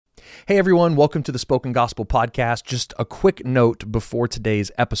Hey everyone, welcome to the Spoken Gospel Podcast. Just a quick note before today's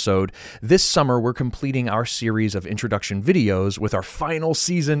episode. This summer, we're completing our series of introduction videos with our final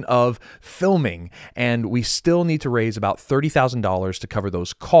season of filming, and we still need to raise about $30,000 to cover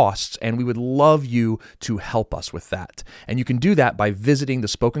those costs, and we would love you to help us with that. And you can do that by visiting the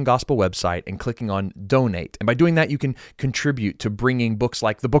Spoken Gospel website and clicking on Donate. And by doing that, you can contribute to bringing books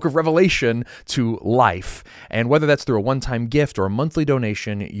like the Book of Revelation to life. And whether that's through a one-time gift or a monthly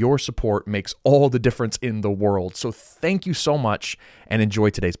donation, your support makes all the difference in the world. So thank you so much and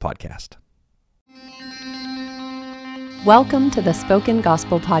enjoy today's podcast. Welcome to the Spoken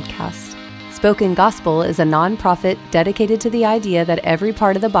Gospel Podcast. Spoken Gospel is a nonprofit dedicated to the idea that every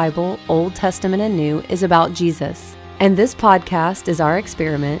part of the Bible, Old Testament and New, is about Jesus. And this podcast is our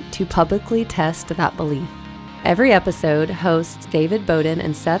experiment to publicly test that belief. Every episode, hosts David Bowden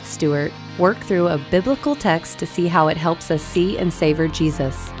and Seth Stewart work through a biblical text to see how it helps us see and savor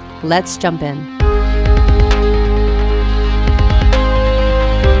Jesus. Let's jump in.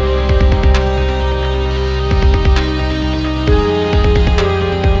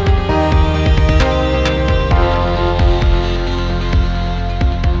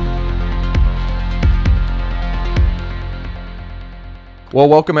 Well,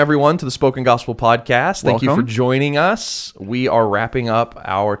 welcome everyone to the Spoken Gospel Podcast. Thank you for Welcome. joining us. We are wrapping up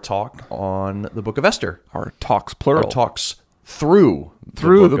our talk on the Book of Esther. Our talks plural. Our talks through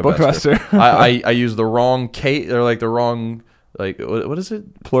the Book of Esther. I used the wrong or like the wrong, like, what is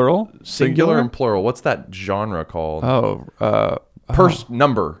it? Plural? Singular and plural. What's that genre called?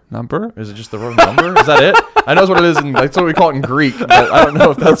 Number. Number? Is it just the wrong number? Is that it? I know what it is. That's what we call it in Greek, but I don't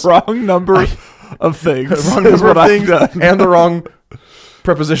know if that's The wrong number of things. the wrong is number what of I've things done. and the wrong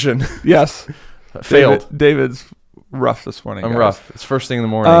preposition. Yes. Failed. David's rough this morning. I'm guys. rough. It's first thing in the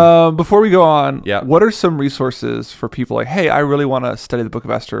morning. Before we go on, Yeah. what are some resources for people like, hey, I really want to study the Book of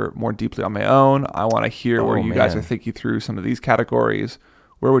Esther more deeply on my own. I want to hear where you guys man. are thinking through some of these categories.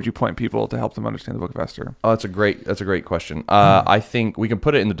 Where would you point people to help them understand the Book of Esther? Oh, that's a great question. I think we can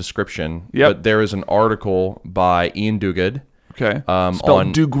put it in the description. Yep. But there is an article by Ian Duguid. Okay. On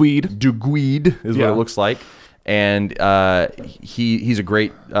Spelled Duguid. Duguid is what Yeah. it looks like, and he's a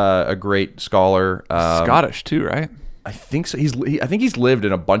great scholar. Scottish too, right? I think so. I think he's lived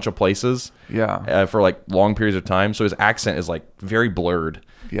in a bunch of places. Yeah. For like long periods of time, so his accent is like very blurred.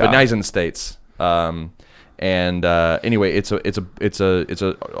 Yeah. But now he's in the States. Anyway, it's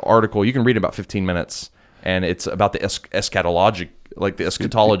a article you can read in about 15 minutes, and it's about the eschatology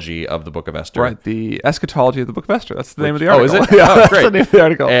of the Book of Esther. Right, the eschatology of the Book of Esther. That's the name of the Oh, article. is it? Yeah, Oh, that's great. the name of the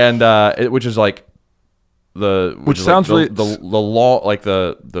article. And which is like Which sounds really- the law, like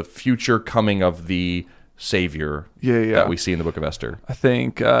the future coming of the Savior. Yeah. That we see in the Book of Esther. I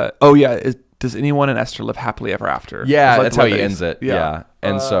think. Does anyone in Esther live happily ever after? Yeah, It's like that's the how he Levites. ends it. Yeah.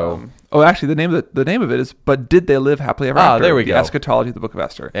 And so actually, the name of it is "But did they live happily ever after?" there we the go. eschatology of the Book of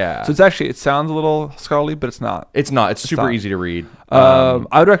Esther. Yeah. So it sounds a little scholarly, but it's not. it's not. It's super not. easy to read. I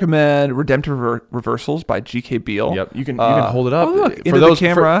would recommend Redemptive Reversals by G.K. Beale. Yep. You can hold it up. look, for into those the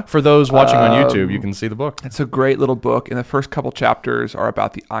camera. For those watching on YouTube, you can see the book. It's a great little book, and the first couple chapters are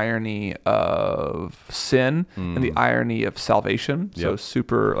about the irony of sin and the irony of salvation. So Yep.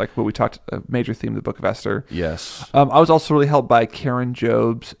 super, like what we talked, a major theme of the Book of Esther. Yes. I was also really helped by Karen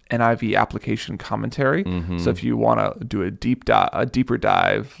Job's NIV application commentary. So if you want to do a deeper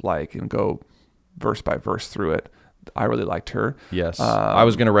dive, like, and go verse by verse through it, I really liked her. Yes. I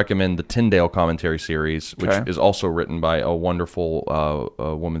was going to recommend the Tyndale commentary series, which Okay. is also written by a wonderful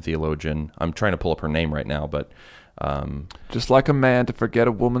woman theologian. I'm trying to pull up her name right now, but Just like a man to forget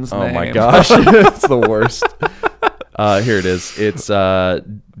a woman's name. oh my gosh, it's the worst. Here it is. It's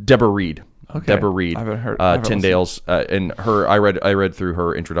Deborah Reed. Okay. Deborah Reed. I haven't heard- I haven't Tyndale's and her. I read through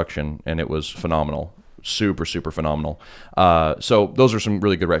her introduction, and it was phenomenal. Super phenomenal. So those are some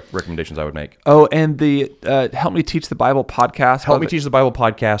really good recommendations I would make. Oh, and the Help Me Teach the Bible podcast. Help Me Teach the Bible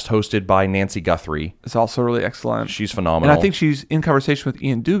podcast, hosted by Nancy Guthrie. It's also really excellent. She's phenomenal. And I think she's in conversation with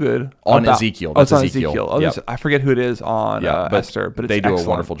Ian Duguid On Ezekiel. Oh, it's That's on Ezekiel. Ezekiel. Oh, Yep. I forget who it is on but Esther, but it's they do excellent. a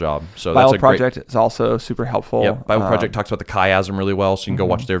wonderful job. So Bible that's a Project is also super helpful. Yep. Bible Project talks about the chiasm really well, so you can go Mm-hmm.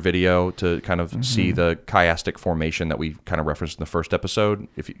 watch their video to kind of see the chiastic formation that we kind of referenced in the first episode.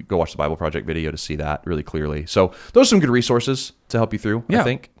 If you go watch the Bible Project video to see that really clearly. So those are some good resources to help you through, I Yeah.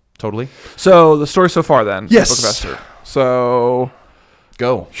 think. Totally. So the story so far then. Yes. Book of Esther. So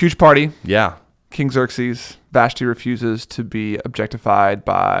Go. huge party. Yeah. King Xerxes. Vashti refuses to be objectified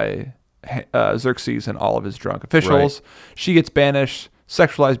by Xerxes and all of his drunk officials. She gets banished.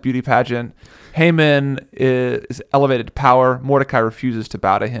 sexualized beauty pageant. Haman is elevated to power. Mordecai refuses to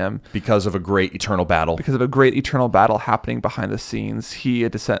bow to him because of a great eternal battle. Because of a great eternal battle happening behind the scenes.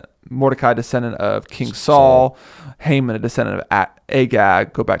 Mordecai, a descendant of King Saul. Haman, a descendant of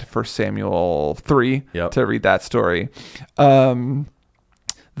Agag. Go back to 1 Samuel 3 to read that story. Then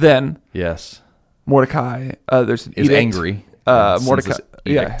yes, Mordecai there's an is edict. Angry. Mordecai,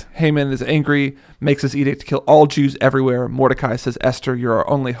 Haman is angry, makes this edict to kill all Jews everywhere. Mordecai says, Esther, you're our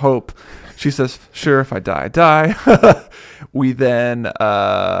only hope. She says, sure, if I die, I die. We then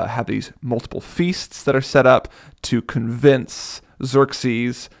have these multiple feasts that are set up to convince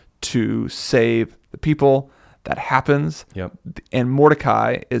Xerxes to save the people. That happens. Yep. And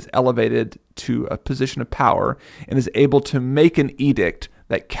Mordecai is elevated to a position of power and is able to make an edict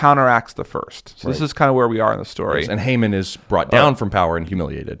that counteracts the first. So this is kind of where we are in the story. Yes, and Haman is brought down from power and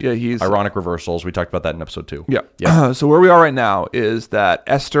humiliated. Yeah, he's ironic reversals. We talked about that in episode 2. Yeah. So where we are right now is that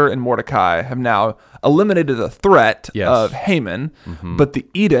Esther and Mordecai have now eliminated the threat of Haman, but the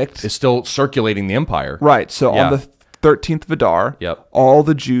edict is still circulating the empire. Right. So on the 13th of Adar, all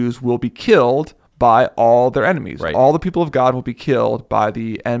the Jews will be killed by all their enemies. Right. All the people of God will be killed by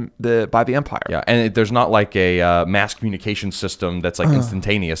the empire. Yeah, and there's not like a mass communication system that's like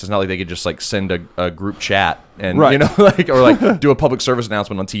instantaneous. It's not like they could just like send a group chat and or like do a public service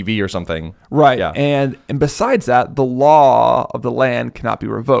announcement on TV or something. Right. Yeah. And besides that, the law of the land cannot be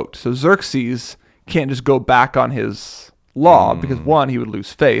revoked. So Xerxes can't just go back on his law because one, he would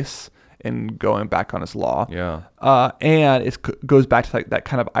lose face in going back on his law. Yeah. And it goes back to like that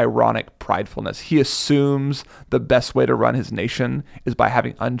kind of ironic pridefulness. He assumes the best way to run his nation is by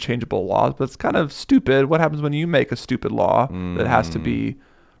having unchangeable laws, but it's kind of stupid. What happens when you make a stupid law that has to be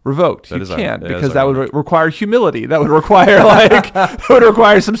revoked? You can't, because that would require humility. That would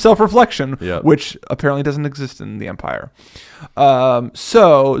require some self-reflection, which apparently doesn't exist in the empire.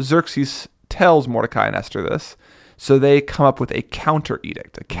 So Xerxes tells Mordecai and Esther this. So they come up with a counter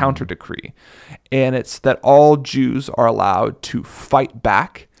edict, a counter decree. And it's that all Jews are allowed to fight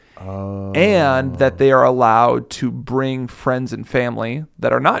back and that they are allowed to bring friends and family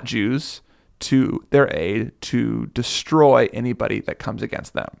that are not Jews to their aid to destroy anybody that comes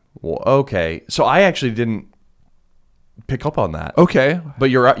against them. Well, okay. So I actually didn't pick up on that. Okay.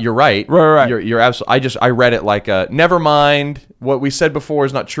 But you're right. Right. You're absolutely. I read it like never mind. What we said before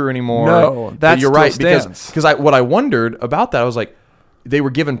is not true anymore. No, that's you're right stands. because what I wondered about that, I was like, they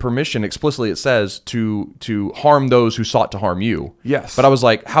were given permission explicitly. It says to harm those who sought to harm you. Yes. But I was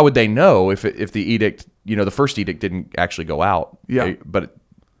like, how would they know if the edict, the first edict didn't actually go out? Yeah.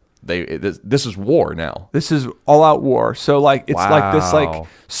 This is war now. This is all out war. So like it's like this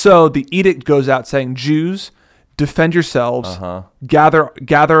so the edict goes out saying, Jews, defend yourselves. Gather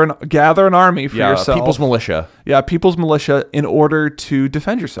an army for yourself. People's militia. Yeah, people's militia in order to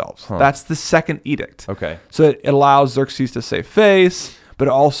defend yourselves. That's the second edict. Okay. So it allows Xerxes to save face, but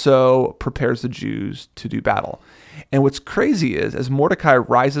it also prepares the Jews to do battle. And what's crazy is, as Mordecai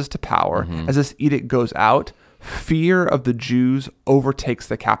rises to power, as this edict goes out, fear of the Jews overtakes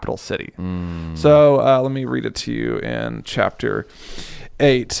the capital city. So let me read it to you in chapter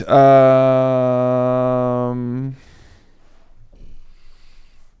 8.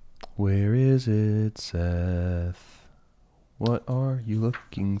 Where is it, Seth? What are you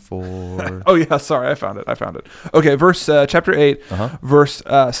looking for? Oh yeah, sorry, I found it. Okay, chapter 8, verse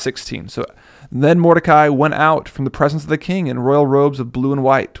 16. So then Mordecai went out from the presence of the king in royal robes of blue and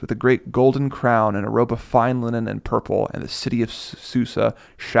white, with a great golden crown and a robe of fine linen and purple, and the city of Susa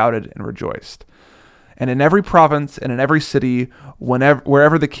shouted and rejoiced. And in every province and in every city,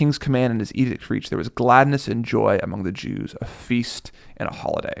 wherever the king's command and his edict reached, there was gladness and joy among the Jews, a feast and a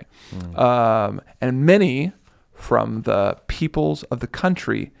holiday. And many from the peoples of the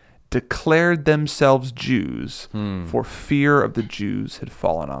country declared themselves Jews, for fear of the Jews had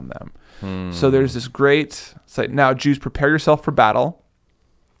fallen on them. So there's this great, now Jews, prepare yourself for battle.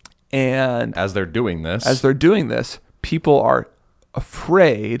 And as they're doing this, people are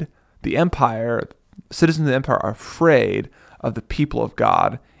afraid, citizens of the empire are afraid of the people of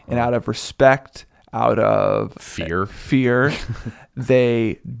God, and out of respect, out of fear,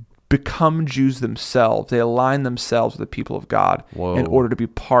 they become Jews themselves. They align themselves with the people of God in order to be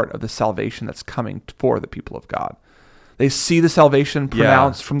part of the salvation that's coming for the people of God. They see the salvation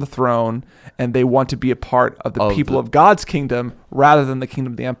pronounced from the throne, and they want to be a part of the people of God's kingdom rather than the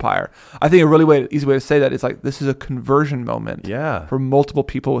kingdom of the empire. I think a really easy way to say that is like this is a conversion moment for multiple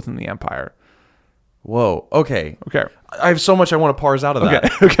people within the empire. Whoa. Okay. I have so much I want to parse out of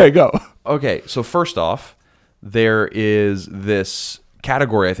that. Okay, go. Okay, so first off, there is this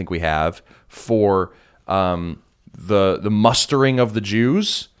category I think we have for the mustering of the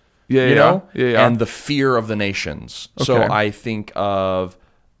Jews, Yeah, and the fear of the nations. So Okay. I think of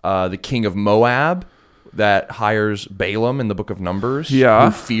the king of Moab that hires Balaam in the book of Numbers,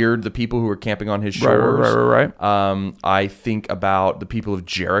 who feared the people who were camping on his shores. Right. I think about the people of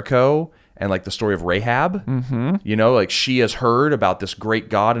Jericho and like the story of Rahab. Mm-hmm. Like she has heard about this great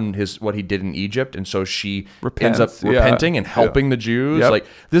God and what he did in Egypt, and so she ends up repenting and helping the Jews. Yep. Like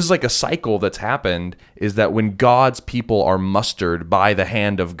this is like a cycle that's happened, is that when God's people are mustered by the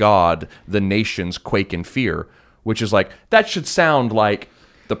hand of God, the nations quake in fear, which is like, that should sound like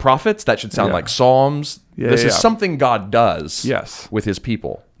the prophets, that should sound like Psalms. This is something God does with his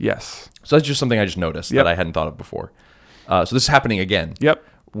people. Yes. So that's just something I just noticed that I hadn't thought of before. So this is happening again. Yep.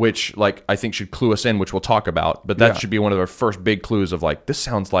 Which like I think should clue us in, which we'll talk about. But that should be one of our first big clues of like, this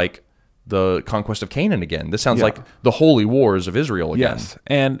sounds like the conquest of Canaan again. This sounds like the holy wars of Israel again. Yes,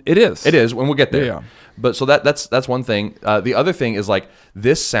 and it is. It is, and we'll get there. Yeah. But so that's one thing. The other thing is like,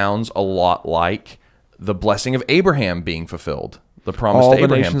 this sounds a lot like the blessing of Abraham being fulfilled. The promise to Abraham. All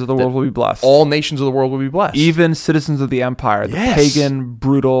the nations of the world will be blessed. All nations of the world will be blessed. Even citizens of the empire, the pagan,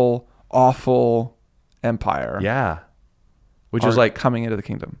 brutal, awful empire. Yeah. Which is like coming into the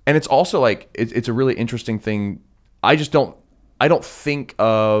kingdom. And it's also like, it's a really interesting thing. I don't think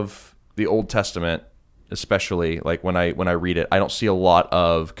of the Old Testament, especially like when I read it, I don't see a lot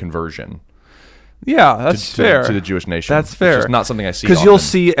of conversion. Yeah, that's fair. To the Jewish nation. That's fair. It's just not something I see because you'll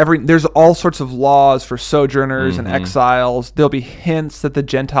see there's all sorts of laws for sojourners and exiles. There'll be hints that the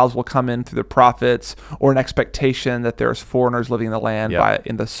Gentiles will come in through the prophets, or an expectation that there's foreigners living in the land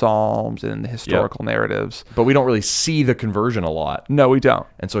in the Psalms and in the historical narratives. But we don't really see the conversion a lot. No, we don't.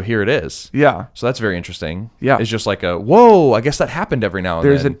 And so here it is. Yeah. So that's very interesting. Yeah. It's just like whoa, I guess that happened every now and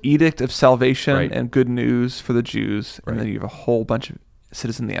There's then. an edict of salvation and good news for the Jews, and then you have a whole bunch of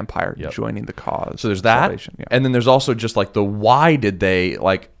citizens of the empire joining the cause. So there's that, and then there's also just like why did they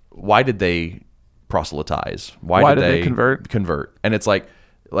proselytize? Why did they convert? And it's like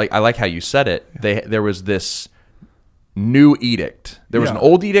I like how you said it. There was this new edict. There was an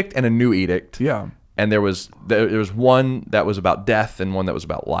old edict and a new edict. Yeah. And there was one that was about death and one that was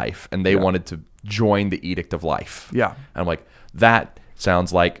about life, and they wanted to join the edict of life. Yeah. And I'm like, that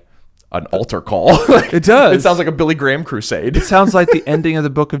sounds like an altar call. It does. It sounds like a Billy Graham crusade. It sounds like the ending of the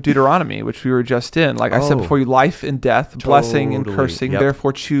book of Deuteronomy, which we were just in. Like I said before, you life and death, blessing and cursing.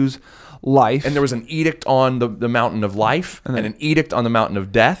 Therefore, choose life. And there was an edict on the mountain of life and an edict on the mountain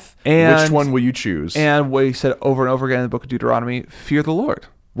of death. And which one will you choose? And what he said over and over again in the book of Deuteronomy: fear the Lord.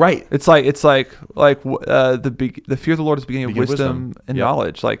 Right. It's like the fear of the Lord is the beginning of wisdom and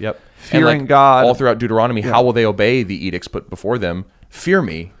knowledge. Like fearing God. All throughout Deuteronomy, how will they obey the edicts put before them? Fear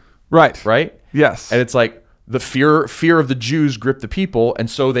me. Right. Right? Yes. And it's like the fear of the Jews gripped the people, and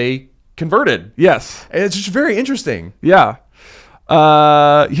so they converted. Yes. And it's just very interesting. Yeah.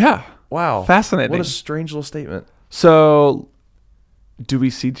 Yeah. Wow. Fascinating. What a strange little statement. So do we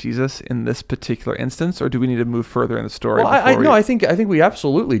see Jesus in this particular instance, or do we need to move further in the story? Well, I think we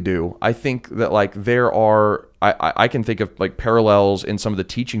absolutely do. I think that like there are I can think of like parallels in some of the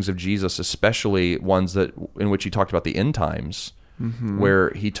teachings of Jesus, especially ones in which he talked about the end times. Mm-hmm.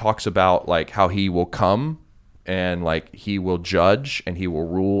 Where he talks about like how he will come and like he will judge and he will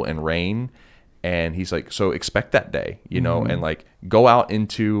rule and reign, and he's like, so expect that day, and like go out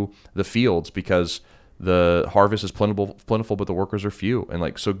into the fields because the harvest is plentiful, but the workers are few, and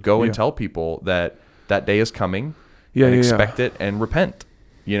like so go and tell people that day is coming, and expect it and repent,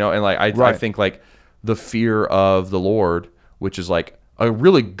 and like I think like the fear of the Lord, which is like a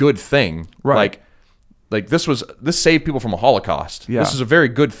really good thing, Like this saved people from a Holocaust. Yeah. This is a very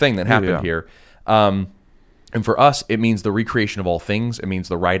good thing that happened here. And for us, it means the recreation of all things. It means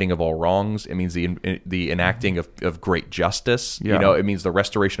the righting of all wrongs. It means the enacting of great justice. Yeah. It means the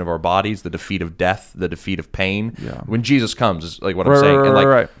restoration of our bodies, the defeat of death, the defeat of pain. Yeah. When Jesus comes, is like what I'm saying. And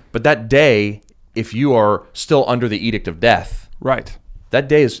like, but that day, if you are still under the edict of death, that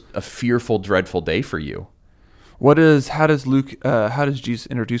day is a fearful, dreadful day for you. How does Jesus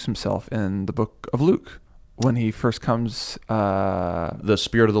introduce himself in the book of Luke when he first comes? The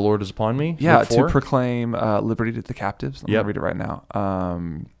Spirit of the Lord is upon me. Yeah, to proclaim liberty to the captives. Let me read it right now.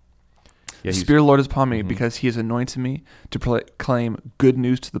 The Spirit of the Lord is upon me because he has anointed me to proclaim good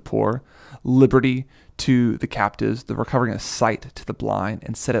news to the poor, liberty to the captives, the recovering of sight to the blind,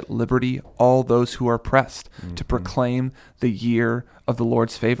 and set at liberty all those who are oppressed, to proclaim the year of the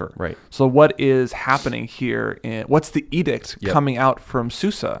Lord's favor. Right. So what is happening here? What's the edict coming out from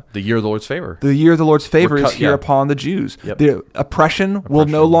Susa? The year of the Lord's favor. The year of the Lord's favor is here upon the Jews. Yep. The oppression will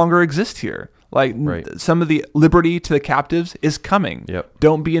no longer exist here. Like some of the liberty to the captives is coming. Yep.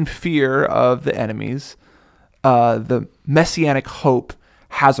 Don't be in fear of the enemies. the messianic hope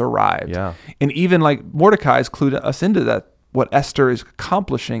has arrived. Yeah. And even like Mordecai has clued us into that. What Esther is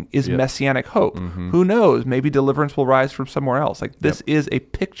accomplishing is messianic hope. Who knows? Maybe deliverance will rise from somewhere else. Like this is a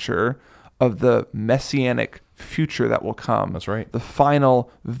picture of the messianic future that will come. That's right. The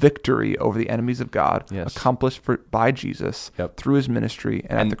final victory over the enemies of God accomplished by Jesus through his ministry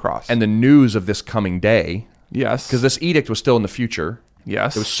and at the cross. And the news of this coming day. Yes. Because this edict was still in the future.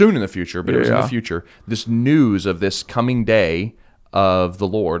 Yes. It was soon in the future, but it was in the future. This news of this coming day of the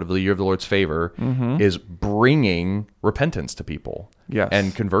Lord, of the year of the Lord's favor, is bringing repentance to people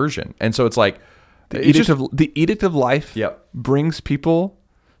and conversion. And so it's like the edict of life brings people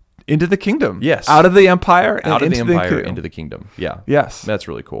into the kingdom. Yes. Out of the empire out of into the empire kingdom. into the kingdom. Yeah. Yes. That's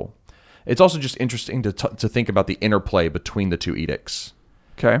really cool. It's also just interesting to think about the interplay between the two edicts.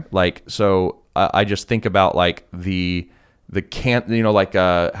 Okay. Like, so I just think about like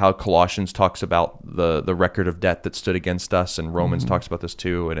how Colossians talks about the record of debt that stood against us, and Romans talks about this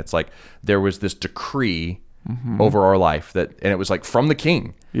too. And it's like there was this decree over our life and it was like from the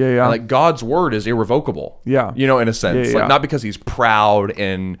king. Yeah. And like God's word is irrevocable. Yeah. In a sense, like not because he's proud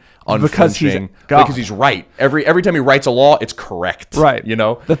and unflinching, because he's right. Every time he writes a law, it's correct. Right.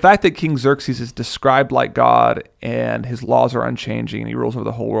 The fact that King Xerxes is described like God and his laws are unchanging and he rules over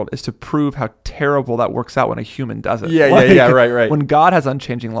the whole world is to prove how terrible that works out when a human does it. Right. When God has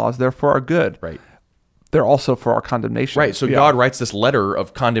unchanging laws, therefore are good. Right. They're also for our condemnation. Right. So God writes this letter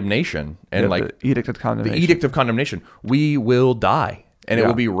of condemnation and the edict of condemnation. The edict of condemnation. We will die, and it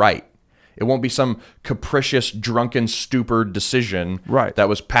will be right. It won't be some capricious, drunken, stupid decision that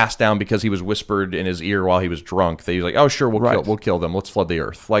was passed down because he was whispered in his ear while he was drunk. That he's like, oh, sure, we'll kill them. Let's flood the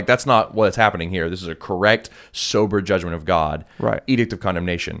earth. Like, that's not what's happening here. This is a correct, sober judgment of God. Right. Edict of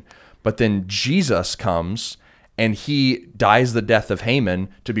condemnation. But then Jesus comes and he dies the death of Haman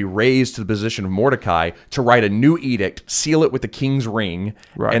to be raised to the position of Mordecai to write a new edict, seal it with the king's ring,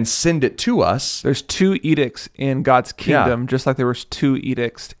 and send it to us. There's two edicts in God's kingdom, just like there was two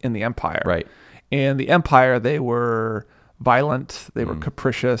edicts in the empire. Right. In the empire, they were violent, they were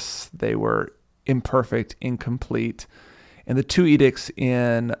capricious, they were imperfect, incomplete. And the two edicts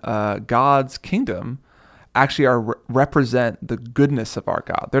in God's kingdom actually represent the goodness of our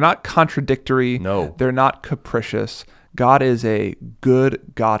God. They're not contradictory. No. They're not capricious. God is a good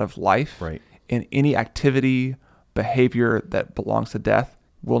God of life. Right. And any activity, behavior that belongs to death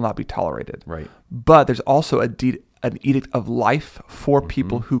will not be tolerated. Right. But there's also an edict of life for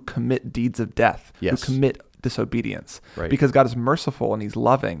people who commit deeds of death, who commit disobedience, because God is merciful and he's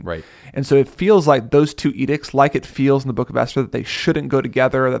loving. Right. And so it feels like those two edicts, like it feels in the book of Esther, that they shouldn't go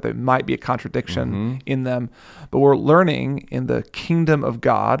together, that there might be a contradiction in them. But we're learning in the kingdom of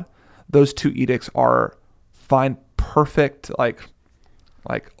God, those two edicts find perfect like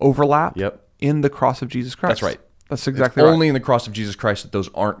overlap in the cross of Jesus Christ. That's right. That's exactly right. Only in the cross of Jesus Christ that those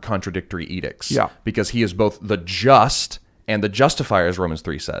aren't contradictory edicts. Yeah. Because he is both the just and the justifier, as Romans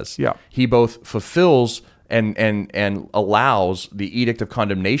 3 says. Yeah. He both fulfills and allows the edict of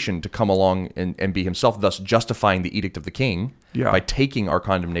condemnation to come along and be himself, thus justifying the edict of the king by taking our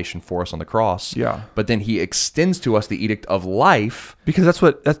condemnation for us on the cross. Yeah. But then he extends to us the edict of life. Because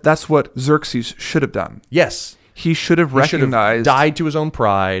that's what Xerxes should have done. Yes. He should have recognized... died to his own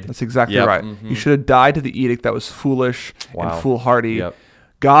pride. That's exactly right. He should have died to the edict that was foolish and foolhardy. Yep.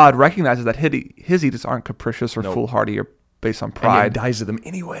 God recognizes that his edicts aren't capricious or foolhardy or based on pride. And he dies to them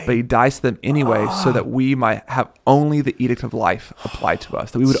anyway. But he dies to them anyway so that we might have only the edict of life applied to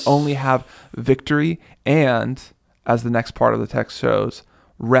us, that we would only have victory and, as the next part of the text shows,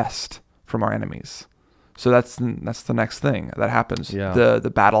 rest from our enemies. So that's the next thing that happens. Yeah.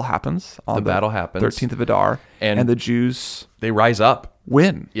 The battle happens on the 13th of Adar, and the Jews... They rise up.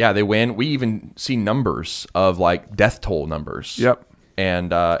 Win. Yeah, they win. We even see numbers of like death toll numbers. Yep.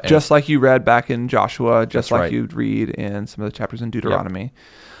 And just like you read back in Joshua, just like you'd read in some of the chapters in Deuteronomy.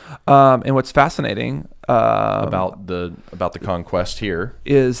 Yep. And what's fascinating about the conquest here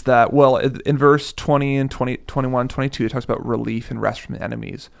is that, in verse 20 and 21, 22, it talks about relief and rest from the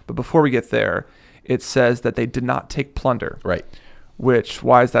enemies. But before we get there, it says that they did not take plunder. Right.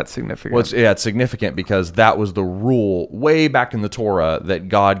 Why is that significant? Well, it's significant because that was the rule way back in the Torah that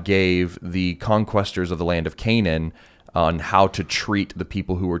God gave the conquestors of the land of Canaan on how to treat the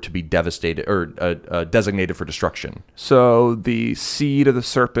people who were to be devastated or designated for destruction. So the seed of the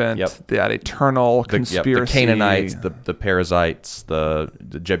serpent, that eternal conspiracy. The Canaanites, the Perizzites, the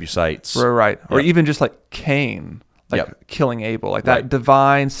Jebusites. Right. Or even just like Cain, killing Abel. Like that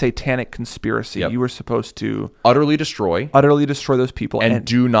divine satanic conspiracy. You were supposed to utterly destroy those people. And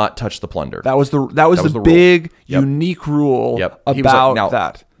do not touch the plunder. That was the big, unique rule about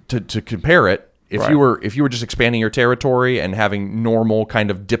that. To compare it, If Right. you were just expanding your territory and having normal kind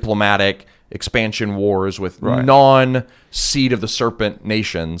of diplomatic expansion wars with Right. non-seed of the serpent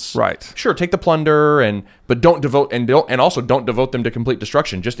nations, Right. Sure, take the plunder but don't devote and also don't devote them to complete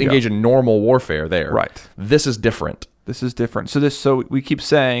destruction. Just engage in normal warfare there. Right. This is different. This is different. So we keep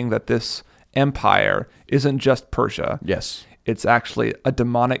saying that this empire isn't just Persia. Yes. It's actually a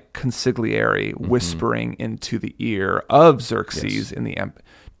demonic consigliere whispering into the ear of Xerxes in the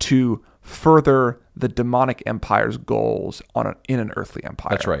to further the demonic empire's goals in an earthly empire.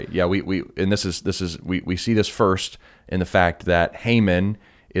 That's right. Yeah, we see this first in the fact that Haman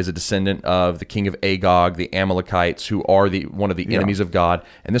is a descendant of the king of Agag, the Amalekites, who are one of the enemies of God,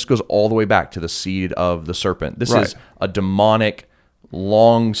 and this goes all the way back to the seed of the serpent. This is a demonic,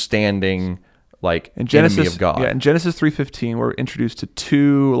 long-standing enemy of God. Yeah, in Genesis 3:15, we're introduced to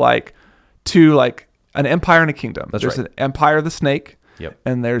two an empire and a kingdom. That's There's right. an empire of the snake, Yep.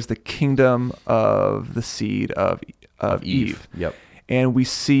 and there's the kingdom of the seed of Eve. Yep. And we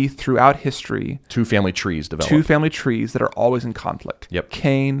see throughout history Two family trees develop. two family trees that are always in conflict. Yep.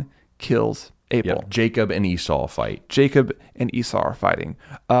 Cain kills Abel. Yep. Jacob and Esau fight. Jacob and Esau are fighting.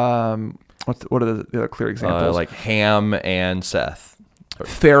 What are the other clear examples? Like Ham and Seth.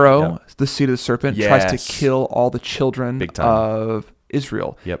 Pharaoh, the seed of the serpent, tries to Yes. kill all the children Big time. of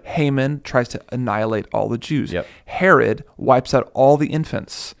Israel. Yep. Haman tries to annihilate all the Jews. Yep. Herod wipes out all the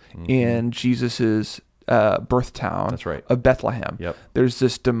infants in Jesus's birth town That's right. of Bethlehem. Yep. There's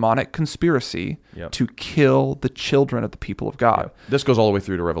this demonic conspiracy Yep. to kill the children of the people of God. This goes all the way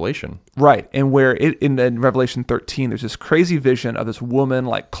through to Revelation. Right, and where in Revelation 13, there's this crazy vision of this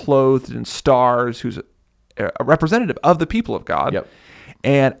woman clothed in stars, who's a representative of the people of God. Yep.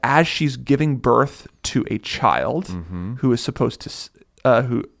 And as she's giving birth to a child who is supposed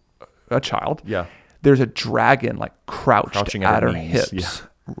to, a child, Yeah. there's a dragon crouching at her knees. hips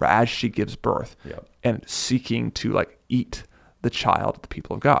as she gives birth, Yep. and seeking to eat the child of the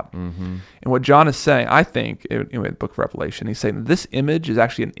people of God. And what John is saying, I think, in the book of Revelation, he's saying that this image is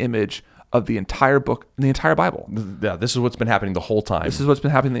actually an image of the entire book, the entire Bible. Yeah, this is what's been happening the whole time. This is what's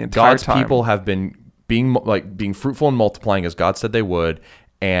been happening the entire God's time. people have been being fruitful and multiplying as God said they would,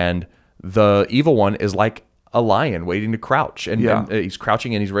 and the evil one is like a lion waiting to crouch, and he's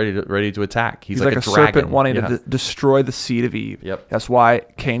crouching and he's ready to attack. He's like a dragon. serpent wanting to destroy the seed of Eve. Yep. That's why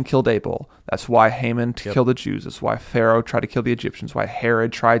Cain killed Abel. That's why Haman killed the Jews. That's why Pharaoh tried to kill the Egyptians. Why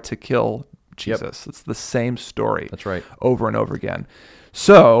Herod tried to kill Jesus. It's the same story. That's right. Over and over again.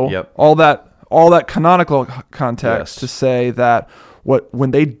 So Yep. all that canonical context Yes. to say that when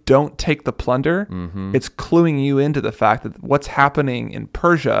they don't take the plunder, it's cluing you into the fact that what's happening in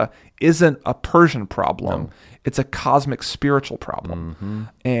Persia isn't a Persian problem. It's a cosmic spiritual problem.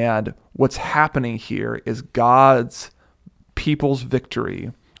 And what's happening here is God's people's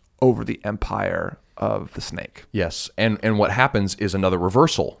victory over the empire of the snake. Yes, and what happens is another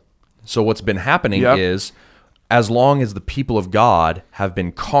reversal. So what's been happening Yep. is, as long as the people of God have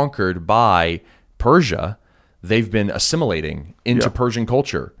been conquered by Persia, they've been assimilating into Yep. Persian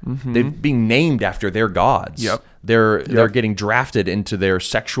culture. They're being named after their gods. Yep. They're getting drafted into their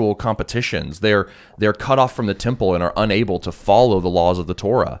sexual competitions. They're cut off from the temple and are unable to follow the laws of the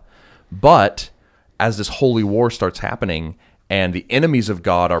Torah. But as this holy war starts happening and the enemies of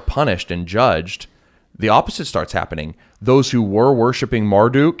God are punished and judged, the opposite starts happening. Those who were worshiping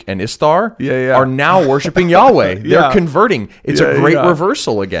Marduk and Istar are now worshiping Yahweh. They're converting. It's a great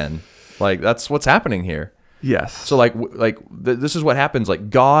reversal again. That's what's happening here. Yes. So this is what happens.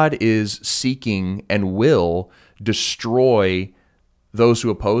 God is seeking and will destroy those who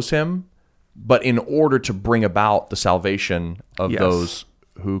oppose him, but in order to bring about the salvation of those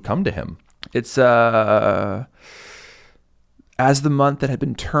who come to him. It's as the month that had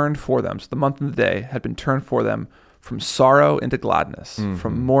been turned for them, so the month and the day had been turned for them from sorrow into gladness,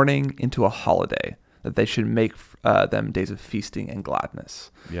 from mourning into a holiday, that they should make them days of feasting and gladness.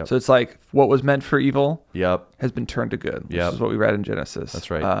 Yep. So it's what was meant for evil Yep. has been turned to good. Yep. This is what we read in Genesis.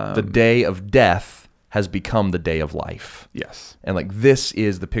 That's right. The day of death has become the day of life. Yes. And this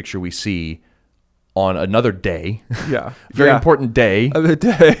is the picture we see on another day. Yeah. Very important day. The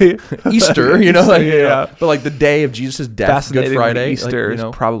day. Easter, But the day of Jesus' death, Fascinating. Good Friday. Easter is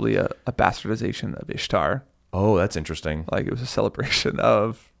probably a bastardization of Ishtar. Oh, that's interesting. It was a celebration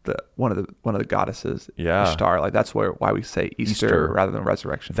of one of the goddesses, Yeah. Ishtar. That's why we say Easter rather than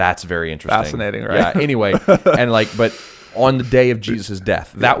resurrection. That's very interesting. Fascinating, right? Yeah. Anyway, but on the day of Jesus'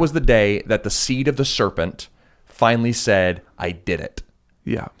 death, that was the day that the seed of the serpent finally said, "I did it."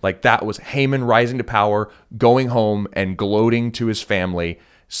 Yeah. That was Haman rising to power, going home and gloating to his family.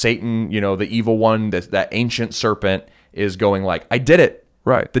 Satan, the evil one, that ancient serpent, is going "I did it.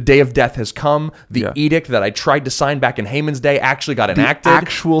 Right. The day of death has come. The Yeah. edict that I tried to sign back in Haman's day actually got enacted. The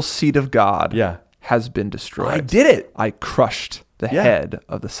actual seed of God Yeah. has been destroyed. I did it. I crushed the Yeah. head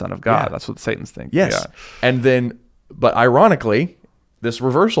of the Son of God. Yeah. That's what Satan's thinking. Yes. Yeah. And then, but ironically, this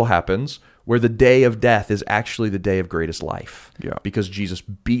reversal happens where the day of death is actually the day of greatest life. Yeah. Because Jesus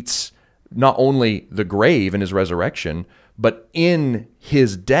beats not only the grave in his resurrection, but in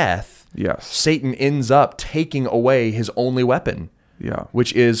his death, Yes. Satan ends up taking away his only weapon, Yeah.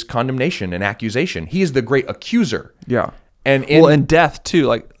 which is condemnation and accusation. He is the great accuser. Yeah. And And death too.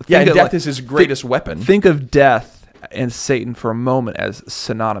 Like death is his greatest weapon. Think of death and Satan for a moment as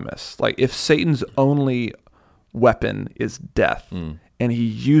synonymous. Like if Satan's only weapon is death, and he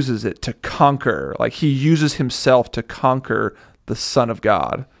uses it to conquer, like he uses himself to conquer the Son of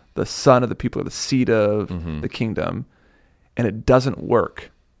God, the son of the people, the seed of the kingdom, and it doesn't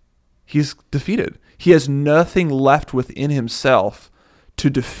work, he's defeated. He has nothing left within himself to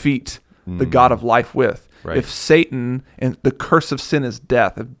defeat the God of life with. Right. If Satan, and the curse of sin is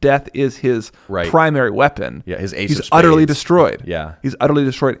death, if death is his Right. primary weapon, Yeah, his ace he's of utterly spades. destroyed. Yeah. He's utterly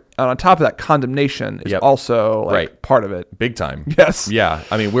destroyed. And on top of that, condemnation is Yep. also like Right. part of it. Big time. Yes. Yeah.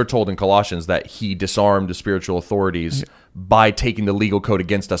 I mean, we're told in Colossians that he disarmed the spiritual authorities by taking the legal code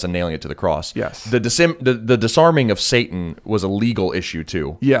against us and nailing it to the cross. Yes. The disarming of Satan was a legal issue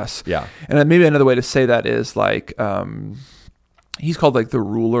too. Yes. Yeah. And then maybe another way to say that is like he's called like the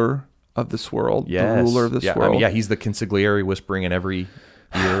ruler of this world. Yes. The ruler of this yeah. world. I mean, yeah, he's the consigliere whispering in every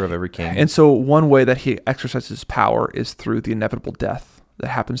ear of every king. And so one way that he exercises power is through the inevitable death that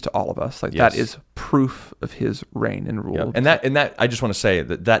happens to all of us. Like Yes. that is proof of his reign and rule. Yeah. And that I just want to say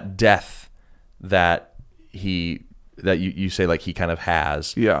that death that you say like he kind of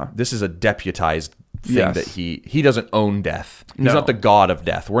has. Yeah. This is a deputized thing Yes. that he doesn't own death. He's No. not the god of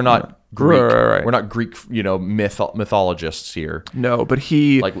death. We're not Greek. Right. We're not Greek, mythologists here. No, but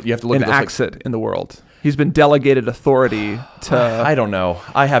he Like, you have to look at this, enacts it in the world. He's been delegated authority to. I don't know.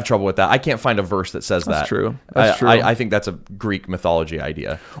 I have trouble with that. I can't find a verse that says that. true. That's true. I think that's a Greek mythology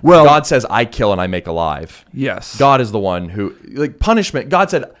idea. Well- God says, I kill and I make alive. Yes. God is the one who, like, punishment. God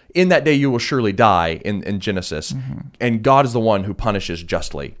said, in that day you will surely die in Genesis. And God is the one who punishes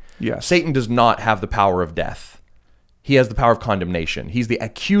justly. Yes. Satan does not have the power of death. He has the power of condemnation. He's the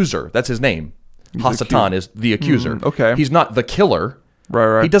accuser. That's his name. Hasatan is the accuser. okay. He's not the killer.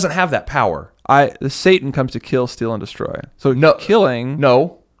 Right. He doesn't have that power. The Satan comes to kill, steal, and destroy. So No. killing.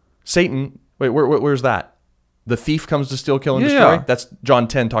 No. Satan, wait, where's that? The thief comes to steal, kill, and Yeah, destroy? yeah. That's John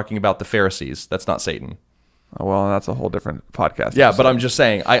 10 talking about the Pharisees. That's not Satan. Oh, well, that's a whole different podcast. Yeah, but I'm just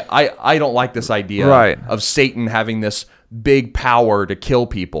saying, I don't like this idea Right. of Satan having this big power to kill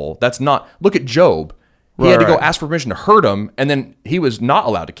people. That's not, look at Job. He had to go Right. ask for permission to hurt him, and then he was not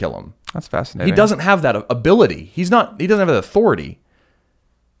allowed to kill him. That's fascinating. He doesn't have that ability. He doesn't have that authority.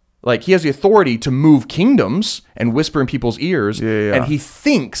 Like, he has the authority to move kingdoms and whisper in people's ears. Yeah. And he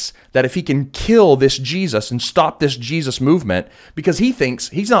thinks that if he can kill this Jesus and stop this Jesus movement, because he thinks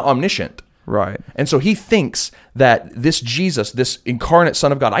he's not omniscient. Right. And so he thinks that this Jesus, this incarnate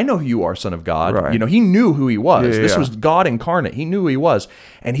Son of God, I know who you are, Son of God. Right. You know, he knew who he was. Yeah, This yeah. was God incarnate. He knew who he was.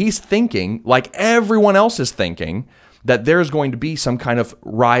 And he's thinking, like everyone else is thinking, that there's going to be some kind of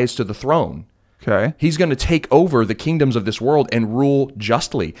rise to the throne. Okay. He's going to take over the kingdoms of this world and rule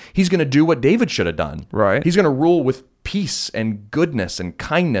justly. He's going to do what David should have done. Right. He's going to rule with peace and goodness and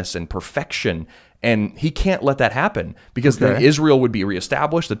kindness and perfection. And he can't let that happen, because then Okay. Israel would be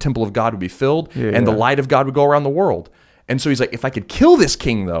reestablished, the temple of God would be filled, Yeah, and the yeah. light of God would go around the world. And so he's like, if I could kill this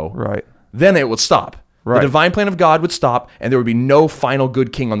king, though, Right. then it would stop. Right. The divine plan of God would stop, and there would be no final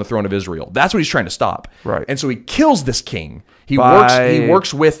good king on the throne of Israel. That's what he's trying to stop. Right. And so he kills this king. He By-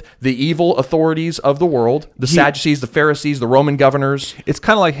 works with the evil authorities of the world, the Sadducees, the Pharisees, the Roman governors. It's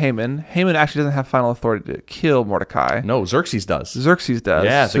kind of like Haman. Haman actually doesn't have final authority to kill Mordecai. No, Xerxes does. Xerxes does.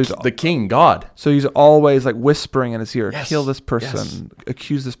 Yeah, So the king, God. So he's always like whispering in his ear, Yes. kill this person,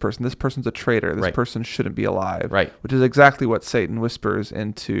 accuse this person. This person's a traitor. This Right. person shouldn't be alive. Right. Which is exactly what Satan whispers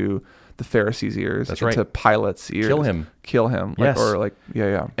into the Pharisees' ears, That's into right. Pilate's ears. Kill him. Kill him. Yes.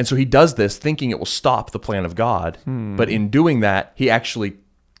 Yeah. And so he does this thinking it will stop the plan of God. But in doing that, he actually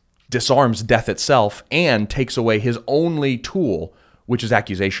disarms death itself and takes away his only tool, which is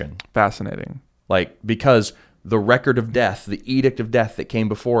accusation. Fascinating. Like, because the record of death, the edict of death that came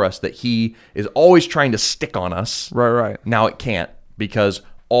before us, that he is always trying to stick on us, Right. now it can't, because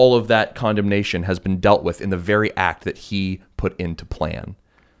all of that condemnation has been dealt with in the very act that he put into plan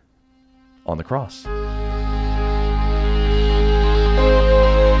on the cross.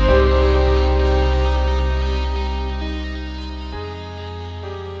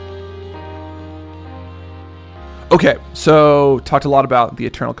 Okay, so talked a lot about the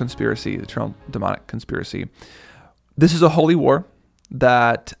eternal conspiracy, the eternal demonic conspiracy. This is a holy war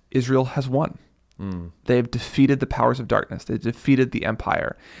that Israel has won. They've defeated the powers of darkness. They've defeated the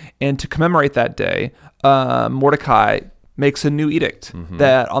empire. And to commemorate that day, Mordecai makes a new edict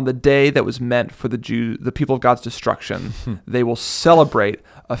that on the day that was meant for the people of God's destruction, they will celebrate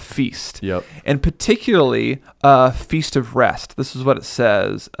a feast. Yep. And particularly a feast of rest. This is what it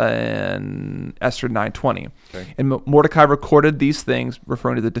says in Esther 9:20. Okay. And Mordecai recorded these things,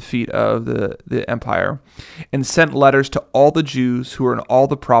 referring to the defeat of the empire, and sent letters to all the Jews who were in all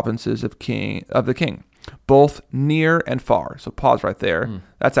the provinces of the king, both near and far. So pause right there.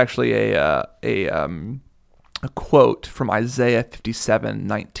 That's actually a quote from Isaiah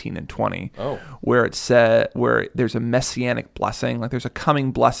 57:19 and 20, where it said, where there's a messianic blessing, like there's a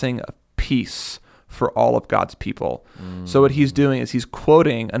coming blessing of peace for all of God's people. So what he's doing is he's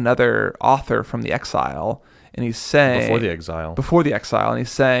quoting another author from the exile, and he's saying before the exile, and he's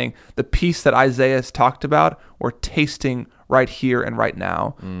saying the peace that Isaiah has talked about, we're tasting right here and right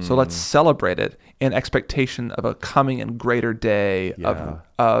now. So let's celebrate it in expectation of a coming and greater day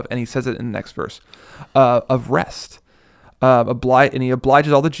of, and he says it in the next verse, of rest. And he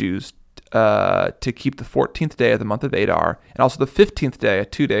obliges all the Jews to keep the 14th day of the month of Adar, and also the 15th day, a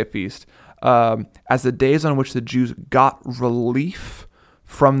 2-day feast, as the days on which the Jews got relief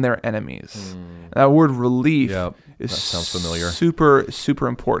from their enemies. That word relief is sounds familiar. Super, super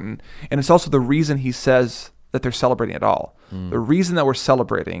important. And it's also the reason he says that they're celebrating at all. The reason that we're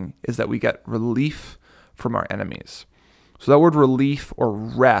celebrating is that we get relief from our enemies. So that word relief or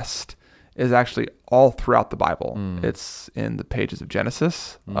rest is actually all throughout the Bible. It's in the pages of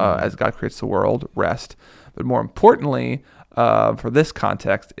Genesis, as God creates the world, rest. But more importantly, for this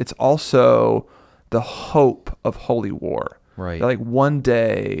context, it's also the hope of holy war. Right. That, like, one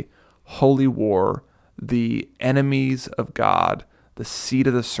day, holy war, the enemies of God, the seed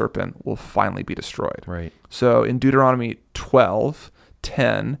of the serpent, will finally be destroyed. Right. So in Deuteronomy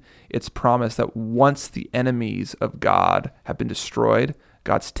 12:10, it's promised that once the enemies of God have been destroyed,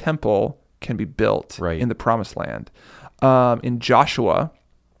 God's temple can be built in the promised land. In Joshua,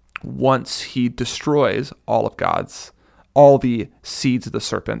 once he destroys all the seeds of the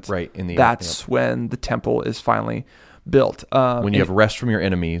serpent, that's when the temple is finally built. When you have rest from your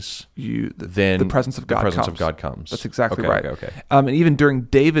enemies, then the presence of God comes. That's exactly right. Okay. And even during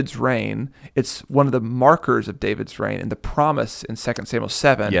David's reign, it's one of the markers of David's reign, and the promise in 2 Samuel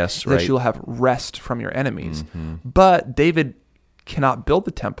 7 that you'll have rest from your enemies. But David cannot build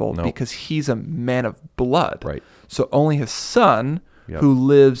the temple because he's a man of blood. Right. So only his son, who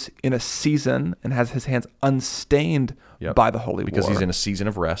lives in a season and has his hands unstained by the holy war. Because he's in a season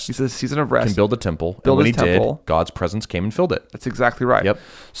of rest. He's in a season of rest. Can build a temple. And when he did, God's presence came and filled it. That's exactly right. Yep.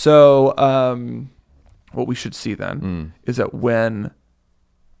 So what we should see then is that when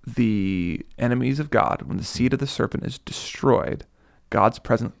the enemies of God, when the seed of the serpent is destroyed, God's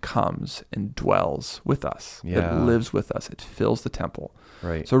presence comes and dwells with us. It lives with us. It fills the temple.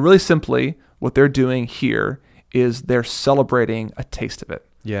 Right. So really simply, what they're doing here is they're celebrating a taste of it.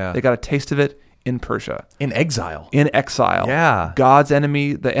 Yeah. They got a taste of it in Persia. In exile. In exile. Yeah. God's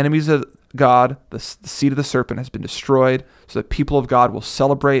enemy, the enemies of God, the seed of the serpent has been destroyed, so the people of God will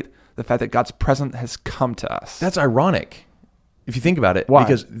celebrate the fact that God's presence has come to us. That's ironic, if you think about it. Why?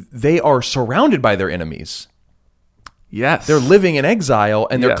 Because they are surrounded by their enemies. Yes. They're living in exile,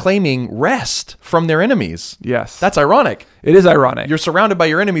 and they're claiming rest from their enemies. Yes. That's ironic. It is ironic. You're surrounded by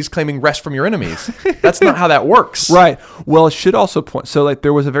your enemies claiming rest from your enemies. That's not how that works. Right. Well, it should also point... So, like,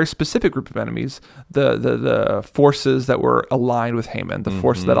 there was a very specific group of enemies, the forces that were aligned with Haman, the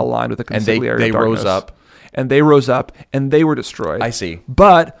forces that aligned with the consigliere and they of darkness. rose up. And they rose up, and they were destroyed. I see.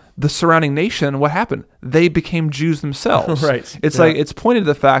 But the surrounding nation, what happened? They became Jews themselves. Right. It's like, it's pointed to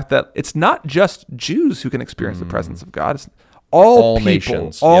the fact that it's not just Jews who can experience the presence of God. It's all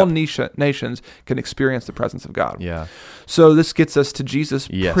people, nations can experience the presence of God. Yeah. So this gets us to Jesus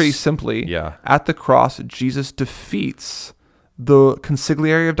pretty simply. Yeah. At the cross, Jesus defeats the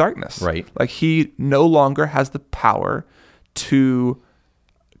consigliere of darkness. Right. Like, he no longer has the power to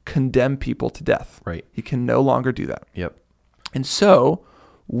condemn people to death. Right. He can no longer do that. Yep. And so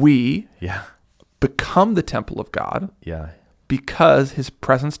we become the temple of God. Yeah. Because his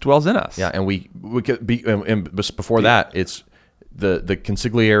presence dwells in us. Yeah, and we could be, and before that, it's the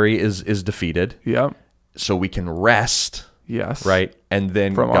consigliere is defeated. Yeah. So we can rest. Yes. Right. And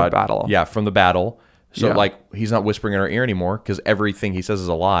then from our battle. Yeah, from the battle. So like, he's not whispering in our ear anymore because everything he says is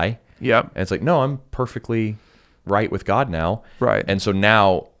a lie. Yeah. And it's like, no, I'm perfectly right with God now. Right. And so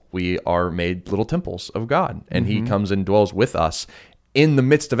now we are made little temples of God, and he comes and dwells with us. in the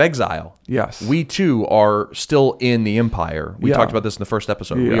midst of exile. Yes. We too are still in the empire. We Yeah. talked about this in the first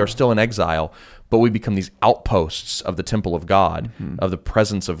episode. We Yeah. are still in exile, but we become these outposts of the temple of God, of the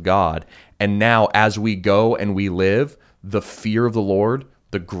presence of God. And now as we go and we live, the fear of the Lord,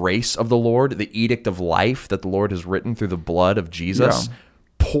 the grace of the Lord, the edict of life that the Lord has written through the blood of Jesus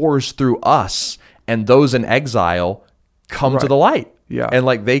pours through us, and those in exile come to the light. Yeah. And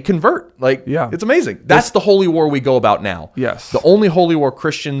like they convert. Like Yeah. it's amazing. That's the holy war we go about now. Yes. The only holy war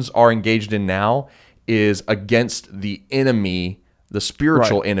Christians are engaged in now is against the enemy, the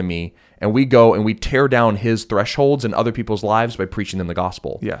spiritual enemy, and we go and we tear down his thresholds in other people's lives by preaching them the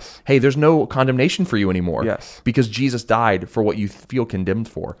gospel. Yes. Hey, there's no condemnation for you anymore. Yes. Because Jesus died for what you feel condemned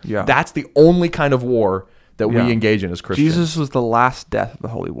for. Yeah. That's the only kind of war that Yeah. we engage in as Christians. Jesus was the last death of the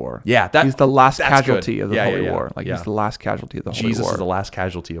holy war. Yeah, he's the last that's casualty good. of the Yeah, holy yeah, yeah. war. Like Yeah. he's the last casualty of the holy Jesus war. is the last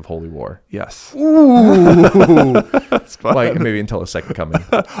casualty of holy war. Yes. That's fun. Like maybe until the second coming.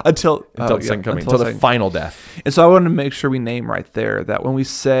 until Until the second coming. Until the final death. And so I want to make sure we name right there that when we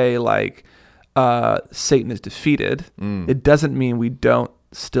say like Satan is defeated, it doesn't mean we don't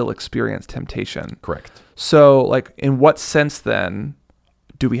still experience temptation. Correct. So like in what sense then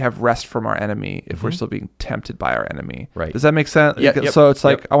do we have rest from our enemy if we're still being tempted by our enemy? Right. Does that make sense? Yeah, Like, yep, so it's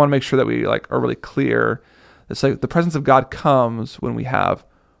like yep. I want to make sure that we like are really clear. It's like the presence of God comes when we have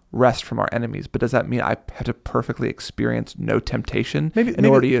rest from our enemies, but does that mean I have to perfectly experience no temptation in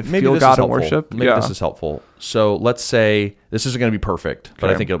order to feel this God is and helpful. worship? Maybe this is helpful. So let's say this isn't going to be perfect, but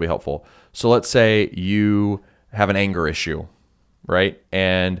I Okay. think it'll be helpful. So let's say you have an anger issue, right?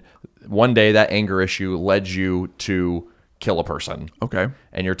 And one day that anger issue led you to kill a person. Okay.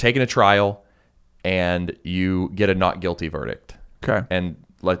 And you're taking a trial and you get a not guilty verdict. Okay. And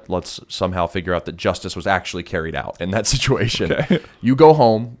let's somehow figure out that justice was actually carried out in that situation. Okay. You go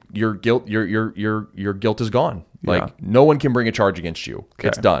home, your guilt is gone. Like Yeah. no one can bring a charge against you. Okay.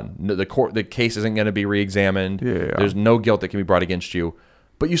 It's done. The case isn't going to be re-examined. Yeah. There's no guilt that can be brought against you,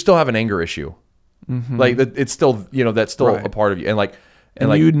 but you still have an anger issue. Like it's still, that's still Right. a part of you. And like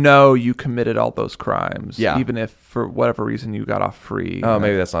you know you committed all those crimes, Yeah. even if for whatever reason you got off free. oh,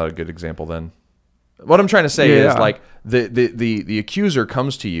 maybe that's not a good example then. What I'm trying to say Yeah. is like the accuser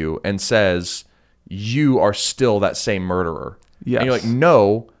comes to you and says you are still that same murderer. Yes. And you're like,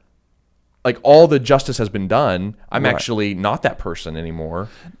 no, like all the justice has been done. I'm Right. actually not that person anymore.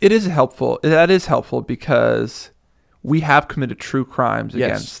 It is helpful. That is helpful because we have committed true crimes Yes.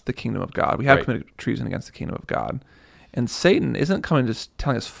 against the kingdom of God. We have Right. committed treason against the kingdom of God. And Satan isn't coming just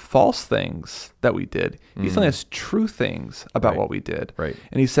telling us false things that we did. He's telling us true things about Right. what we did. Right.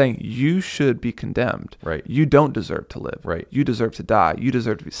 And he's saying, you should be condemned. Right. You don't deserve to live. Right. You deserve to die. You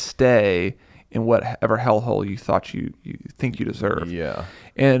deserve to stay in whatever hellhole you thought you think you deserve. Yeah.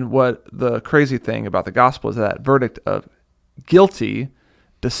 And what the crazy thing about the gospel is that verdict of guilty,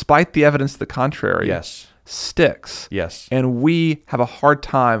 despite the evidence to the contrary, Yes. sticks. Yes. And we have a hard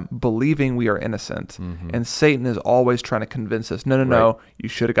time believing we are innocent. And Satan is always trying to convince us, no, Right. you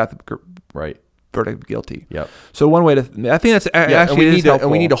should have got the Right. verdict of guilty. Yep. So one way to, I think that's actually and it is helpful.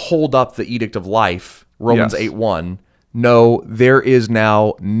 we need to hold up the edict of life, Romans Yes. 8:1. No, there is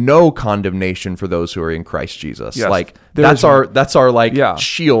now no condemnation for those who are in Christ Jesus. Yes. Like There that's is- our like Yeah.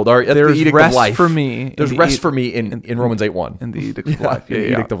 shield. That's There's the edict rest of life for me in There's the rest for me in Romans 8:1. in the edict of life. in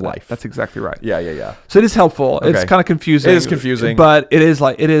the edict of life. That's exactly right. Yeah. So it is helpful. It's Okay. kind of confusing. It is confusing. But it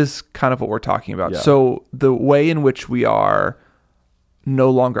is kind of what we're talking about. Yeah. So the way in which we are no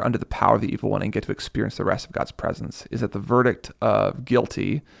longer under the power of the evil one and get to experience the rest of God's presence is that the verdict of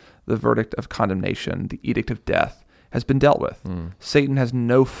guilty, the verdict of condemnation, the edict of death has been dealt with. Satan has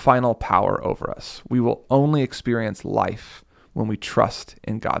no final power over us. We will only experience life when we trust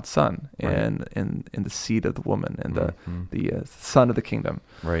in God's Son and in the seed of the woman and the Son of the kingdom.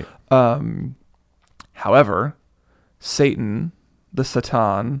 Right. However, Satan, the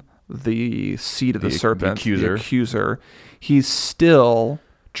Satan, the seed of the serpent, the accuser, he's still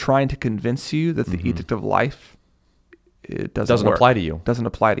trying to convince you that the edict of life it doesn't work. apply to you. Doesn't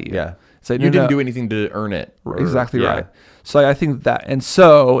apply to you. Yeah. So You didn't do anything to earn it. Exactly yeah. right. So I think that, and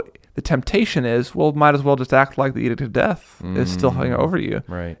so the temptation is, well, might as well just act like the edict of death is still hanging over you.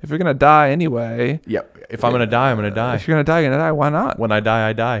 Right. If you're going to die anyway, Yeah. If I'm going to die, I'm going to die. if you're going to die, you're going to die. Why not? When I die,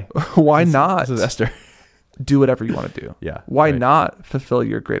 I die. Why not? This is Esther. Do whatever you want to do. Yeah, Why right. not fulfill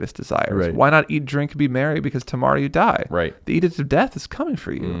your greatest desires? Right. Why not eat, drink, and be merry because tomorrow you die? Right. The edict of death is coming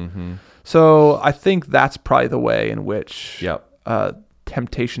for you. So I think that's probably the way in which Yep.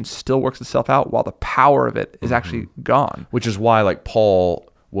 temptation still works itself out while the power of it is actually gone. Which is why like Paul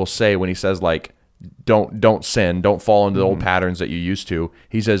will say when he says like don't sin, don't fall into the old patterns that you used to.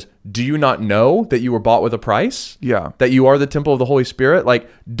 He says, do you not know that you were bought with a price? Yeah. That you are the temple of the Holy Spirit? Like,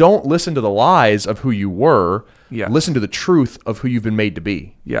 don't listen to the lies of who you were. Yeah. Listen to the truth of who you've been made to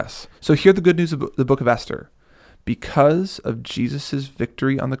be. Yes. So hear the good news of the book of Esther. Because of Jesus'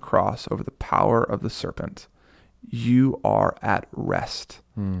 victory on the cross over the power of the serpent, you are at rest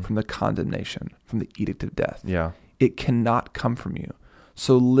from the condemnation, from the edict of death. Yeah. It cannot come from you.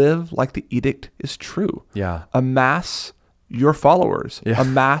 So live like the edict is true. Yeah. Amass your followers.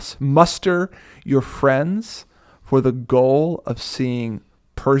 Yeah. Muster your friends for the goal of seeing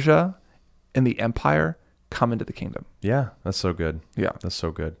Persia and the empire come into the kingdom. Yeah, that's so good. Yeah. That's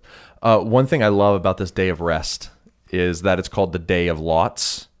so good. One thing I love about this day of rest is that it's called the Day of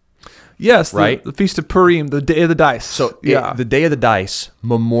Lots. Yes, right? The Feast of Purim, the Day of the Dice. So the Day of the Dice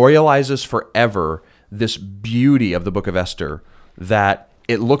memorializes forever this beauty of the book of Esther, that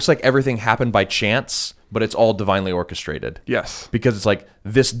it looks like everything happened by chance, but it's all divinely orchestrated. Yes. Because it's like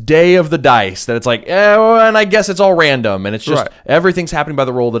this day of the dice that it's like, and I guess it's all random. And it's just everything's happening by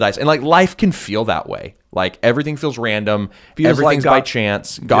the roll of the dice. And like life can feel that way. Like everything feels random. Everything's by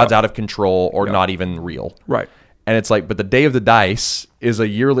chance. God's out of control or not even real. Right. And it's like, but the Day of the Dice is a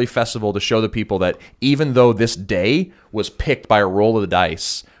yearly festival to show the people that even though this day was picked by a roll of the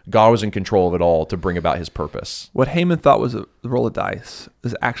dice, God was in control of it all to bring about his purpose. What Haman thought was a roll of dice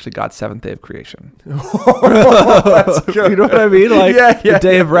is actually God's seventh day of creation. That's good. You know what I mean? Like Yeah. the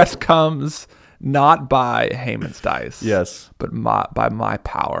day of rest comes not by Haman's dice, Yes. but by my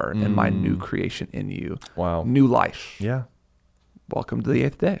power and my new creation in you. Wow. New life. Yeah. Welcome to the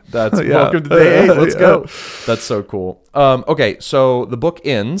eighth day. That's welcome to day 8. Let's go. That's so cool. Okay, so the book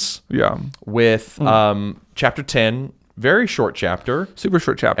ends with chapter 10, very short chapter. Super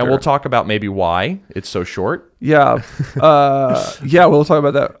short chapter. And we'll talk about maybe why it's so short. Yeah. We'll talk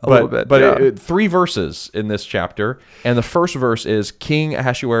about that a little bit. But 3 verses in this chapter. And the first verse is King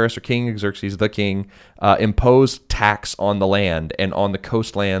Ahasuerus, or King Xerxes, the king, imposed tax on the land and on the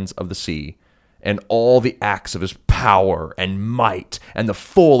coastlands of the sea, and all the acts of his power and might, and the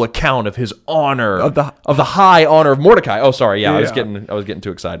full account of his honor, of the high honor of Mordecai. Oh, sorry, I was getting too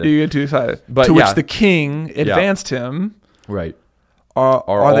excited. You get too excited. But to which the king advanced him. Right. Are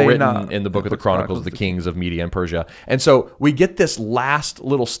all they written not in the book of the Chronicles of the Kings of Media and Persia. And so we get this last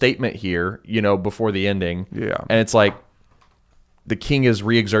little statement here, before the ending. Yeah. And it's like the king is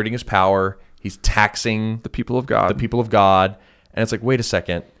re-exerting his power. He's taxing the people of God. And it's like, wait a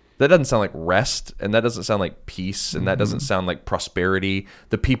second. That doesn't sound like rest, and that doesn't sound like peace, and that doesn't sound like prosperity.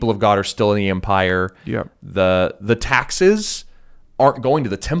 The people of God are still in the empire. Yep. The taxes aren't going to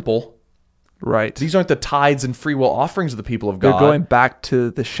the temple. Right. These aren't the tithes and free will offerings of the people of God. They're going back to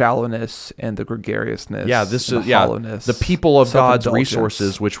the shallowness and the gregariousness. Yeah, this is hollowness, the people of God's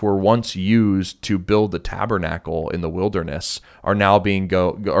resources, which were once used to build the tabernacle in the wilderness, are now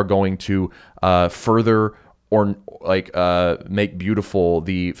going to further or make beautiful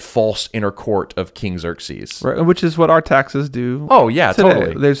the false inner court of King Xerxes. Right, which is what our taxes do. Oh yeah, today.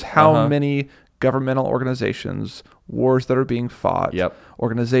 totally. There's how many governmental organizations, wars that are being fought,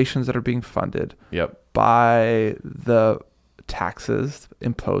 organizations that are being funded by the taxes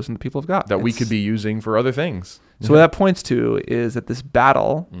imposed on the people of God. That we could be using for other things. So what that points to is that this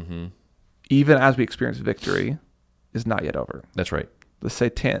battle, even as we experience victory, is not yet over. That's right.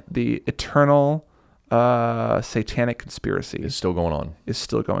 The eternal satanic conspiracy is still going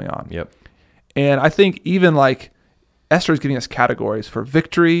on. Yep. And I think even like Esther is giving us categories for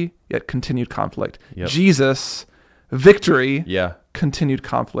victory, yet continued conflict. Yep. Jesus, victory, continued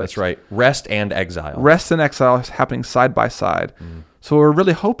conflict. That's right. Rest and exile. Rest and exile is happening side by side. So what we're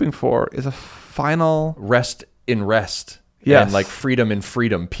really hoping for is a final rest in rest. Yes. And like freedom in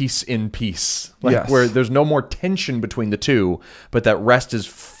freedom, peace in peace. Where there's no more tension between the two, but that rest is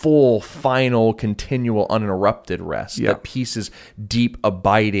full, final, continual, uninterrupted rest. Yeah. That peace is deep,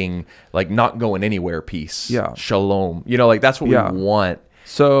 abiding, like not going anywhere peace. Yeah. Shalom. That's what we want.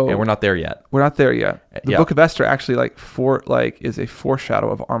 So, and we're not there yet. The book of Esther actually is a foreshadow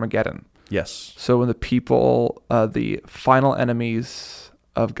of Armageddon. Yes. So when the people, the final enemies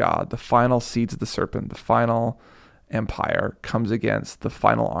of God, the final seeds of the serpent, the final empire comes against the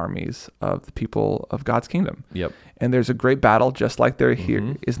final armies of the people of God's kingdom. Yep. And there's a great battle, just like there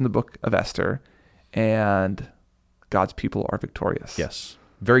here is in the book of Esther, and God's people are victorious. Yes.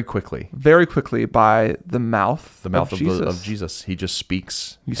 Very quickly by the mouth of Jesus. He just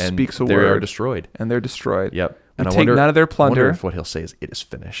speaks. He speaks a they word. They are destroyed. And they're destroyed. Yep. And I take none of their plunder. I wonder if what he'll say is, "It is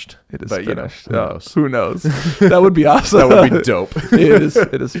finished." It is finished. Who knows? Who knows? That would be awesome. That would be dope. It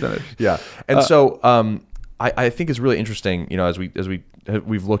is finished. Yeah. And so I think is really interesting, as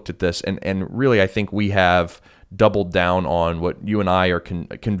we've looked at this, and really I think we have doubled down on what you and I are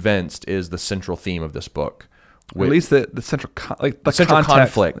convinced is the central theme of this book. At least the central central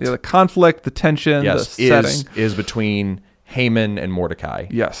conflict. Yeah, the conflict, the tension, the setting is between Haman and Mordecai.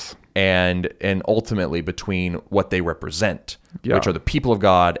 Yes. And ultimately between what they represent, which are the people of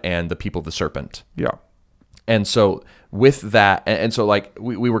God and the people of the serpent. Yeah. And so with that, and so like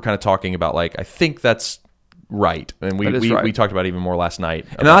we were kind of talking about, like, I think that's right. And we talked about it even more last night.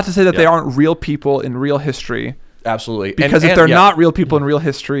 And not to say that they aren't real people in real history. Absolutely. Because if they're not real people in real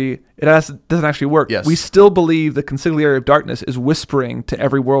history, it doesn't actually work. Yes. We still believe the consigliere of darkness is whispering to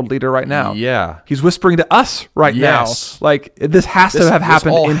every world leader right now. Yeah. He's whispering to us right now. Like, this has to have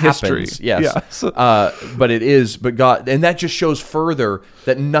happened in history. Yes. But God, and that just shows further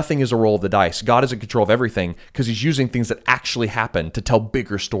that nothing is a roll of the dice. God is in control of everything because he's using things that actually happen to tell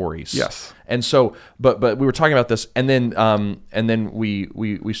bigger stories. Yes. And so, but we were talking about this, and then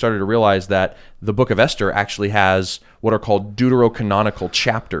we started to realize that the book of Esther actually has what are called deuterocanonical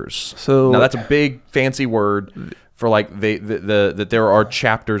chapters. So now that's a big fancy word for like that there are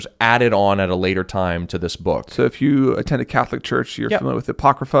chapters added on at a later time to this book. So if you attend a Catholic church, you're familiar with the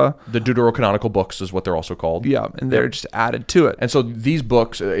Apocrypha. The deuterocanonical books is what they're also called. Yeah, and they're just added to it. And so these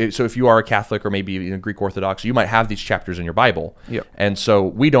books, so if you are a Catholic or maybe even Greek Orthodox, you might have these chapters in your Bible. Yep. And so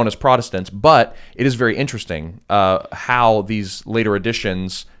we don't as Protestants, but it is very interesting how these later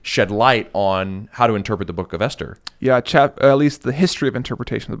editions shed light on how to interpret the book of Esther. Yeah, at least the history of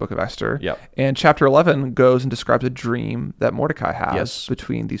interpretation of the book of Esther. Yep. And chapter 11 goes and describes a dream that Mordecai has Yes.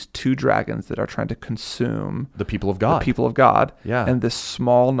 between these two dragons that are trying to consume The people of God. the people of God. Yeah. And this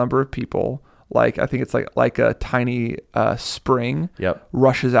small number of people, like I think it's like a tiny spring, Yep.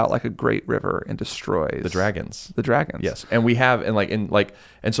 rushes out like a great river and destroys The dragons. The dragons. Yes, and we have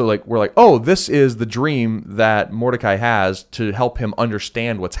and so we're like, oh, this is the dream that Mordecai has to help him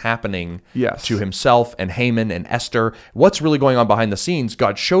understand what's happening Yes. to himself and Haman and Esther. What's really going on behind the scenes?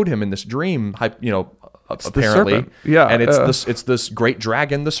 God showed him in this dream, apparently, serpent. Yeah, and it's this great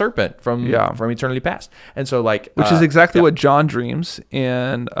dragon, the serpent from eternity past, and so which is exactly what John dreams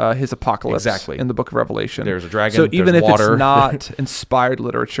in his Apocalypse, Exactly. in the Book of Revelation. There's a dragon. So even there's if water. it's not inspired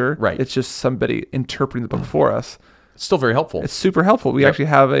literature, Right. it's just somebody interpreting the book for us. It's still very helpful. It's super helpful. We Yep. actually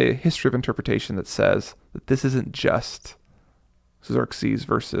have a history of interpretation that says that this isn't just Xerxes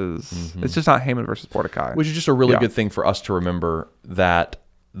versus. It's just not Haman versus Mordecai. Which is just a really good thing for us to remember, that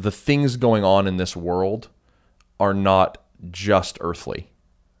the things going on in this world are not just earthly.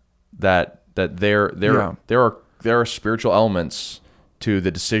 That there are spiritual elements to the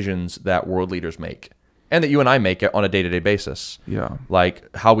decisions that world leaders make, and that you and I make it on a day-to-day basis. Yeah.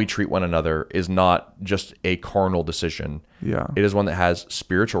 Like how we treat one another is not just a carnal decision. Yeah. It is one that has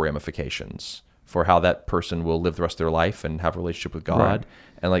spiritual ramifications for how that person will live the rest of their life and have a relationship with God. Right.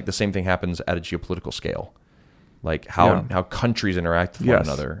 And like the same thing happens at a geopolitical scale. Like how countries interact with one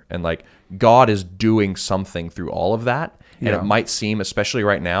another. And like God is doing something through all of that. And it might seem, especially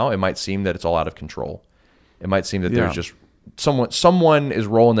right now, it might seem that it's all out of control. It might seem that there's just someone is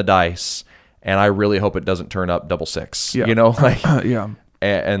rolling the dice, and I really hope it doesn't turn up 666. Yeah.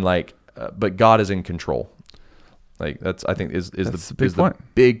 But God is in control. Like that's, I think, is the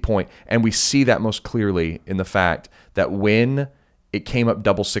big point. And we see that most clearly in the fact that when it came up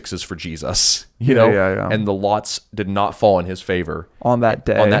 666 for Jesus, and the lots did not fall in his favor on that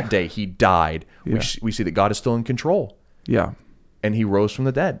day. He died. Yeah. We see that God is still in control. Yeah. And he rose from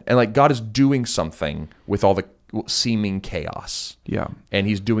the dead. And like God is doing something with all the seeming chaos. Yeah. And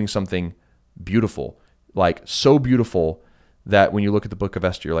he's doing something beautiful, like so beautiful that when you look at the book of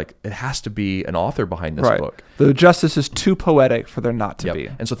Esther, you're like, it has to be an author behind this book. The justice is too poetic for there not to be.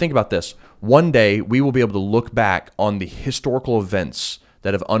 And so think about this. One day we will be able to look back on the historical events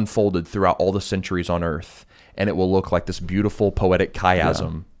that have unfolded throughout all the centuries on earth, and it will look like this beautiful poetic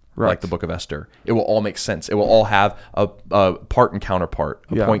chiasm. Right. Like the book of Esther. It will all make sense. It will all have a part and counterpart,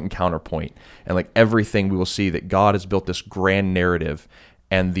 a point and counterpoint. And like everything, we will see that God has built this grand narrative,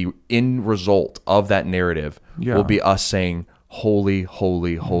 and the end result of that narrative will be us saying, holy,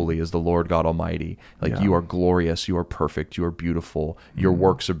 holy, holy is the Lord God Almighty. Like you are glorious, you are perfect, you are beautiful, your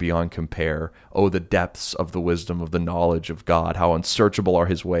works are beyond compare. Oh, the depths of the wisdom of the knowledge of God, how unsearchable are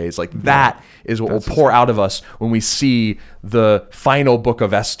his ways. Like that is what will pour out of us when we see the final book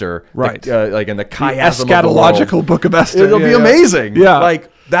of Esther. Right. Like in the chiasm the eschatological of the world. book of Esther. It'll be amazing. Yeah. Like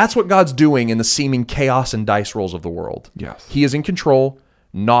that's what God's doing in the seeming chaos and dice rolls of the world. Yes. He is in control,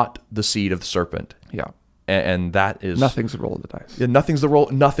 not the seed of the serpent. Yeah. And that is nothing's a roll of the dice. Yeah, nothing's a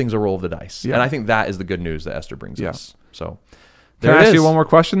roll of the dice. Yeah. And I think that is the good news that Esther brings us. So Can There I it ask you is. one more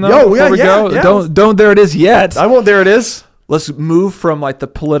question though? Yo, before yeah, we yeah, go? yeah. Don't there it is yet. I won't. There it is. Let's move from like the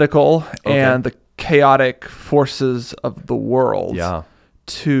political and the chaotic forces of the world Yeah.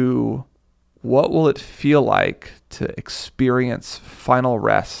 to what will it feel like to experience final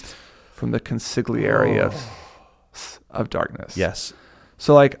rest from the consigliere of darkness. Yes.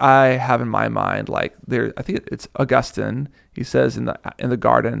 So like I have in my mind, like there, I think it's Augustine. He says in the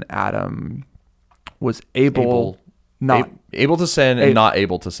garden, Adam was able able to sin and not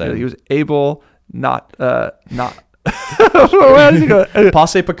able to sin. He was able not.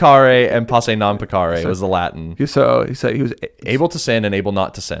 Passe peccare and passe non peccare was the Latin. So he said he was Able to sin and able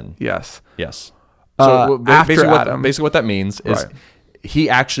not to sin. Yes. Yes. So After basically, Adam. basically what that means is Right. he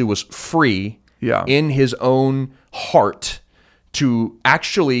actually was free Yeah. in his own heart to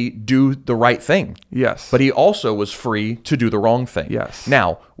actually do the right thing. Yes. But he also was free to do the wrong thing. Yes.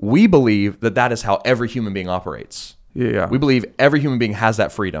 Now, we believe that that is how every human being operates. Yeah. We believe every human being has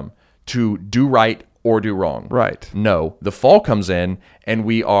that freedom to do right or do wrong. Right. No, the fall comes in and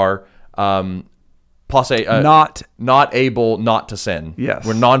we are passe, not able not to sin. Yes.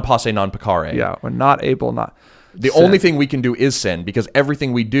 We're non passe non peccare. Yeah. We're not able not. The only thing we can do is sin, because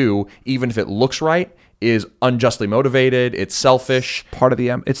everything we do, even if it looks right, is unjustly motivated. It's selfish. Part of the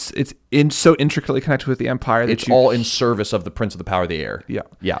it's so intricately connected with the empire that It's all in service of the prince of the power of the air. Yeah.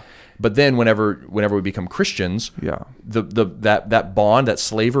 Yeah. But then whenever we become Christians, Yeah. that bond, that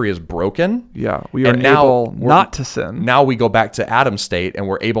slavery is broken. Yeah. We are And now able we're- not to sin. Now we go back to Adam's state, and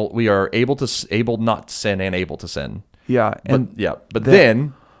we are able not to sin and able to sin. Yeah. But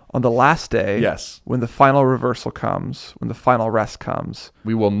then on the last day, Yes. when the final reversal comes, when the final rest comes,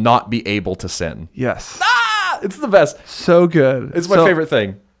 we will not be able to sin. yes. It's the best. So good. It's my favorite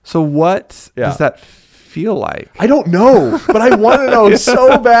thing. So what Yeah. does that feel like? I don't know, but I want to know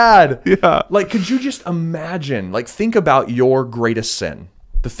so bad. Yeah. Like, could you just imagine, like, think about your greatest sin,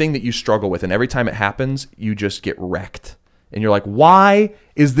 the thing that you struggle with, and every time it happens, you just get wrecked. And you're like, why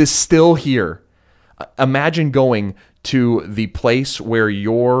is this still here? Imagine going to the place where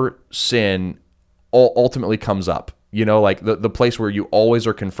your sin ultimately comes up, like the place where you always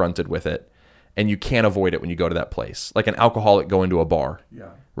are confronted with it and you can't avoid it when you go to that place, like an alcoholic going to a bar,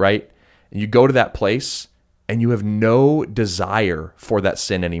 right? And you go to that place and you have no desire for that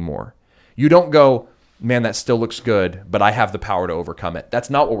sin anymore. You don't go, man, that still looks good, but I have the power to overcome it. That's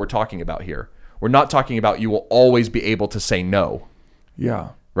not what we're talking about here. We're not talking about you will always be able to say no, Yeah.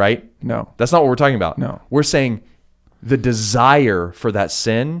 right? No. That's not what we're talking about. No. We're saying the desire for that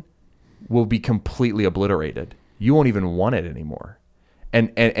sin will be completely obliterated. You won't even want it anymore.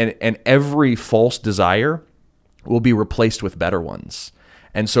 And every false desire will be replaced with better ones.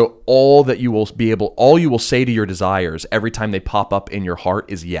 And so all you will say to your desires every time they pop up in your heart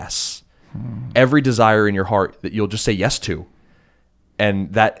is yes. Every desire in your heart that you'll just say yes to.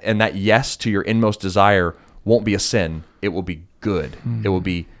 And that yes to your inmost desire won't be a sin. It will be good. It will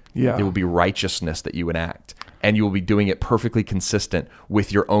be righteousness that you enact. And you will be doing it perfectly consistent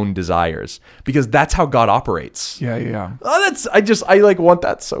with your own desires, because that's how God operates. Yeah. Yeah. Oh, I want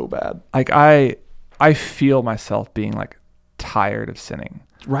that so bad. Like I feel myself being like tired of sinning.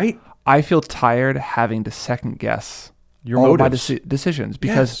 Right? I feel tired having to second guess Your all of my motives. decisions,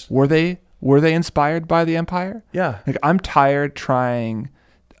 because Yes. were they inspired by the empire? Yeah. Like I'm tired trying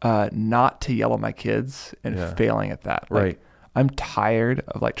not to yell at my kids and failing at that. Like, Right. I'm tired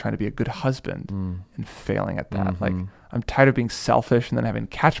of like trying to be a good husband and failing at that. Like I'm tired of being selfish and then having to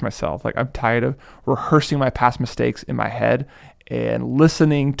catch myself. Like I'm tired of rehearsing my past mistakes in my head and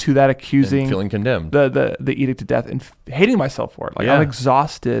listening to that accusing, And feeling condemned. the edict to death, and hating myself for it. Like Yeah. I'm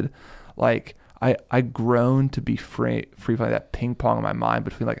exhausted. Like I groan to be free from that ping pong in my mind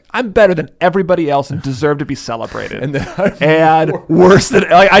between like I'm better than everybody else and deserve to be celebrated, And then I'm and worse than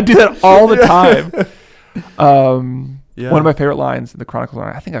like I do that all the time. One of my favorite lines in the Chronicles,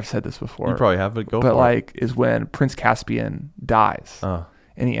 I think I've said this before. You probably have, but go for But it. like is when Prince Caspian dies Oh.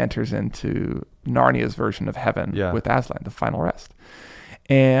 and he enters into Narnia's version of heaven Yeah. with Aslan, the final rest.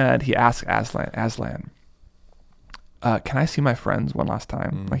 And he asks Aslan, can I see my friends one last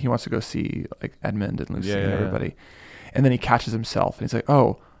time? Like he wants to go see like Edmund and Lucy and everybody. And then he catches himself and he's like,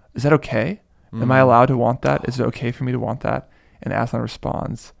 oh, is that okay? Am I allowed to want that? Is it okay for me to want that? And Aslan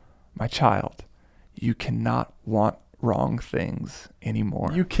responds, my child, you cannot want wrong things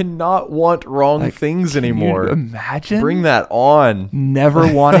anymore. You cannot want wrong things Can anymore. you imagine? Bring that on.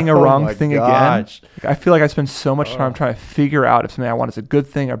 Never wanting a Oh wrong my thing gosh. again. Like, I feel like I spend so much time trying to figure out if something I want is a good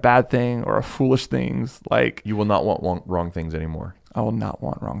thing or bad thing or a foolish thing. Like You will not want wrong things anymore. I will not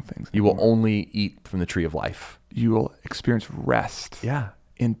want wrong things. You will only eat from the tree of life. You will experience rest Yeah.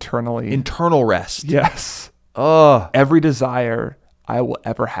 internally. Internal rest. Yes. Oh, Every desire I will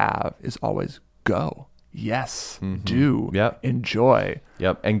ever have is always go. Yes, do, Yep. enjoy.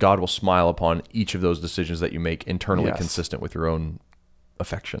 yep. And God will smile upon each of those decisions that you make internally Yes. consistent with your own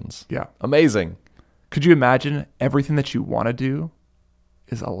affections. Yeah. Amazing. Could you imagine everything that you want to do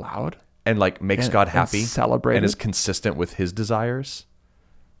is allowed? And like makes And- God and happy celebrated? and is consistent with his desires.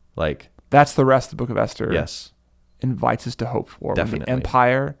 Like, That's the rest of the book of Esther. yes, Invites us to hope for. When Definitely. the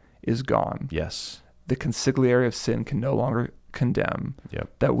empire is gone, yes, the consigliere of sin can no longer condemn. yep.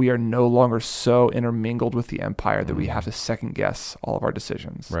 That we are no longer so intermingled with the empire that we have to second guess all of our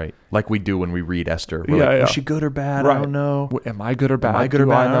decisions. Right. Like we do when we read Esther. We're Yeah, like, yeah. was she good or bad? I Right. don't know. Am I good or bad? I good or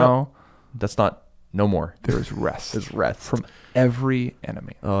Do bad? I know? That's not, no more. There is rest. There's rest. From every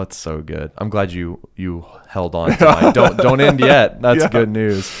enemy. Oh, it's so good. I'm glad you held on to mine. Don't end yet. That's Yeah. good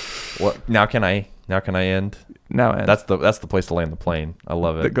news. What now can I end? Now, and That's the place to land the plane. I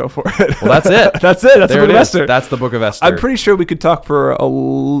love it. go for it. Well, that's it. That's it. That's There the book it of is. Esther. That's the book of Esther. I'm pretty sure we could talk for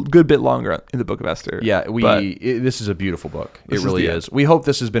a good bit longer in the book of Esther. Yeah, but this is a beautiful book. It This is really the is. We hope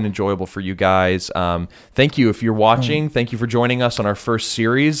this has been enjoyable for you guys. Thank you if you're watching. Thank you for joining us on our first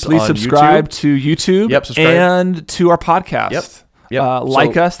series. please on subscribe YouTube. to YouTube. Yep, subscribe. And to our podcast. Yep. Yep.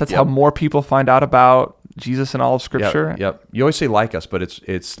 Like So- us. That's yep. how more people find out about Jesus and all of Scripture. Yep. You always say like us, but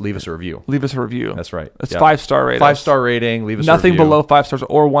it's leave us a review. Leave us a review. That's right. It's Yep. 5-star rating. 5-star rating. Leave us a Nothing review. below 5 stars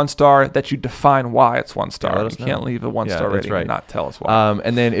or 1 star that you define why it's 1 star. let us You know. can't leave a 1 Yeah, star that's rating right. and not tell us why.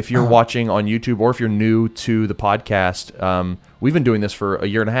 And then if you're watching on YouTube or if you're new to the podcast, we've been doing this for a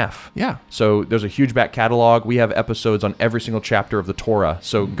year and a half. Yeah. So there's a huge back catalog. We have episodes on every single chapter of the Torah.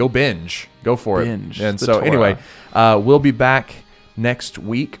 So go binge. Go for Binge it. And the so Torah. anyway, we'll be back next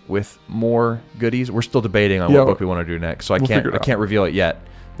week with more goodies. We're still debating on Yeah. what book we want to do next. So I We'll can't figure it out. reveal it yet.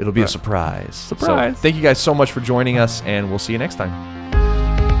 It'll be a surprise. Surprise. So thank you guys so much for joining us, and we'll see you next time.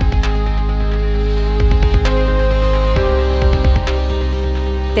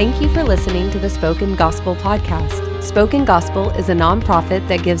 Thank you for listening to the Spoken Gospel Podcast. Spoken Gospel is a nonprofit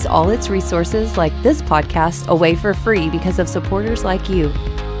that gives all its resources, like this podcast, away for free because of supporters like you.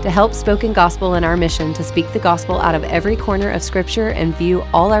 To help Spoken Gospel in our mission to speak the gospel out of every corner of Scripture and view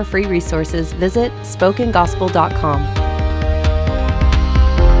all our free resources, visit spokengospel.com.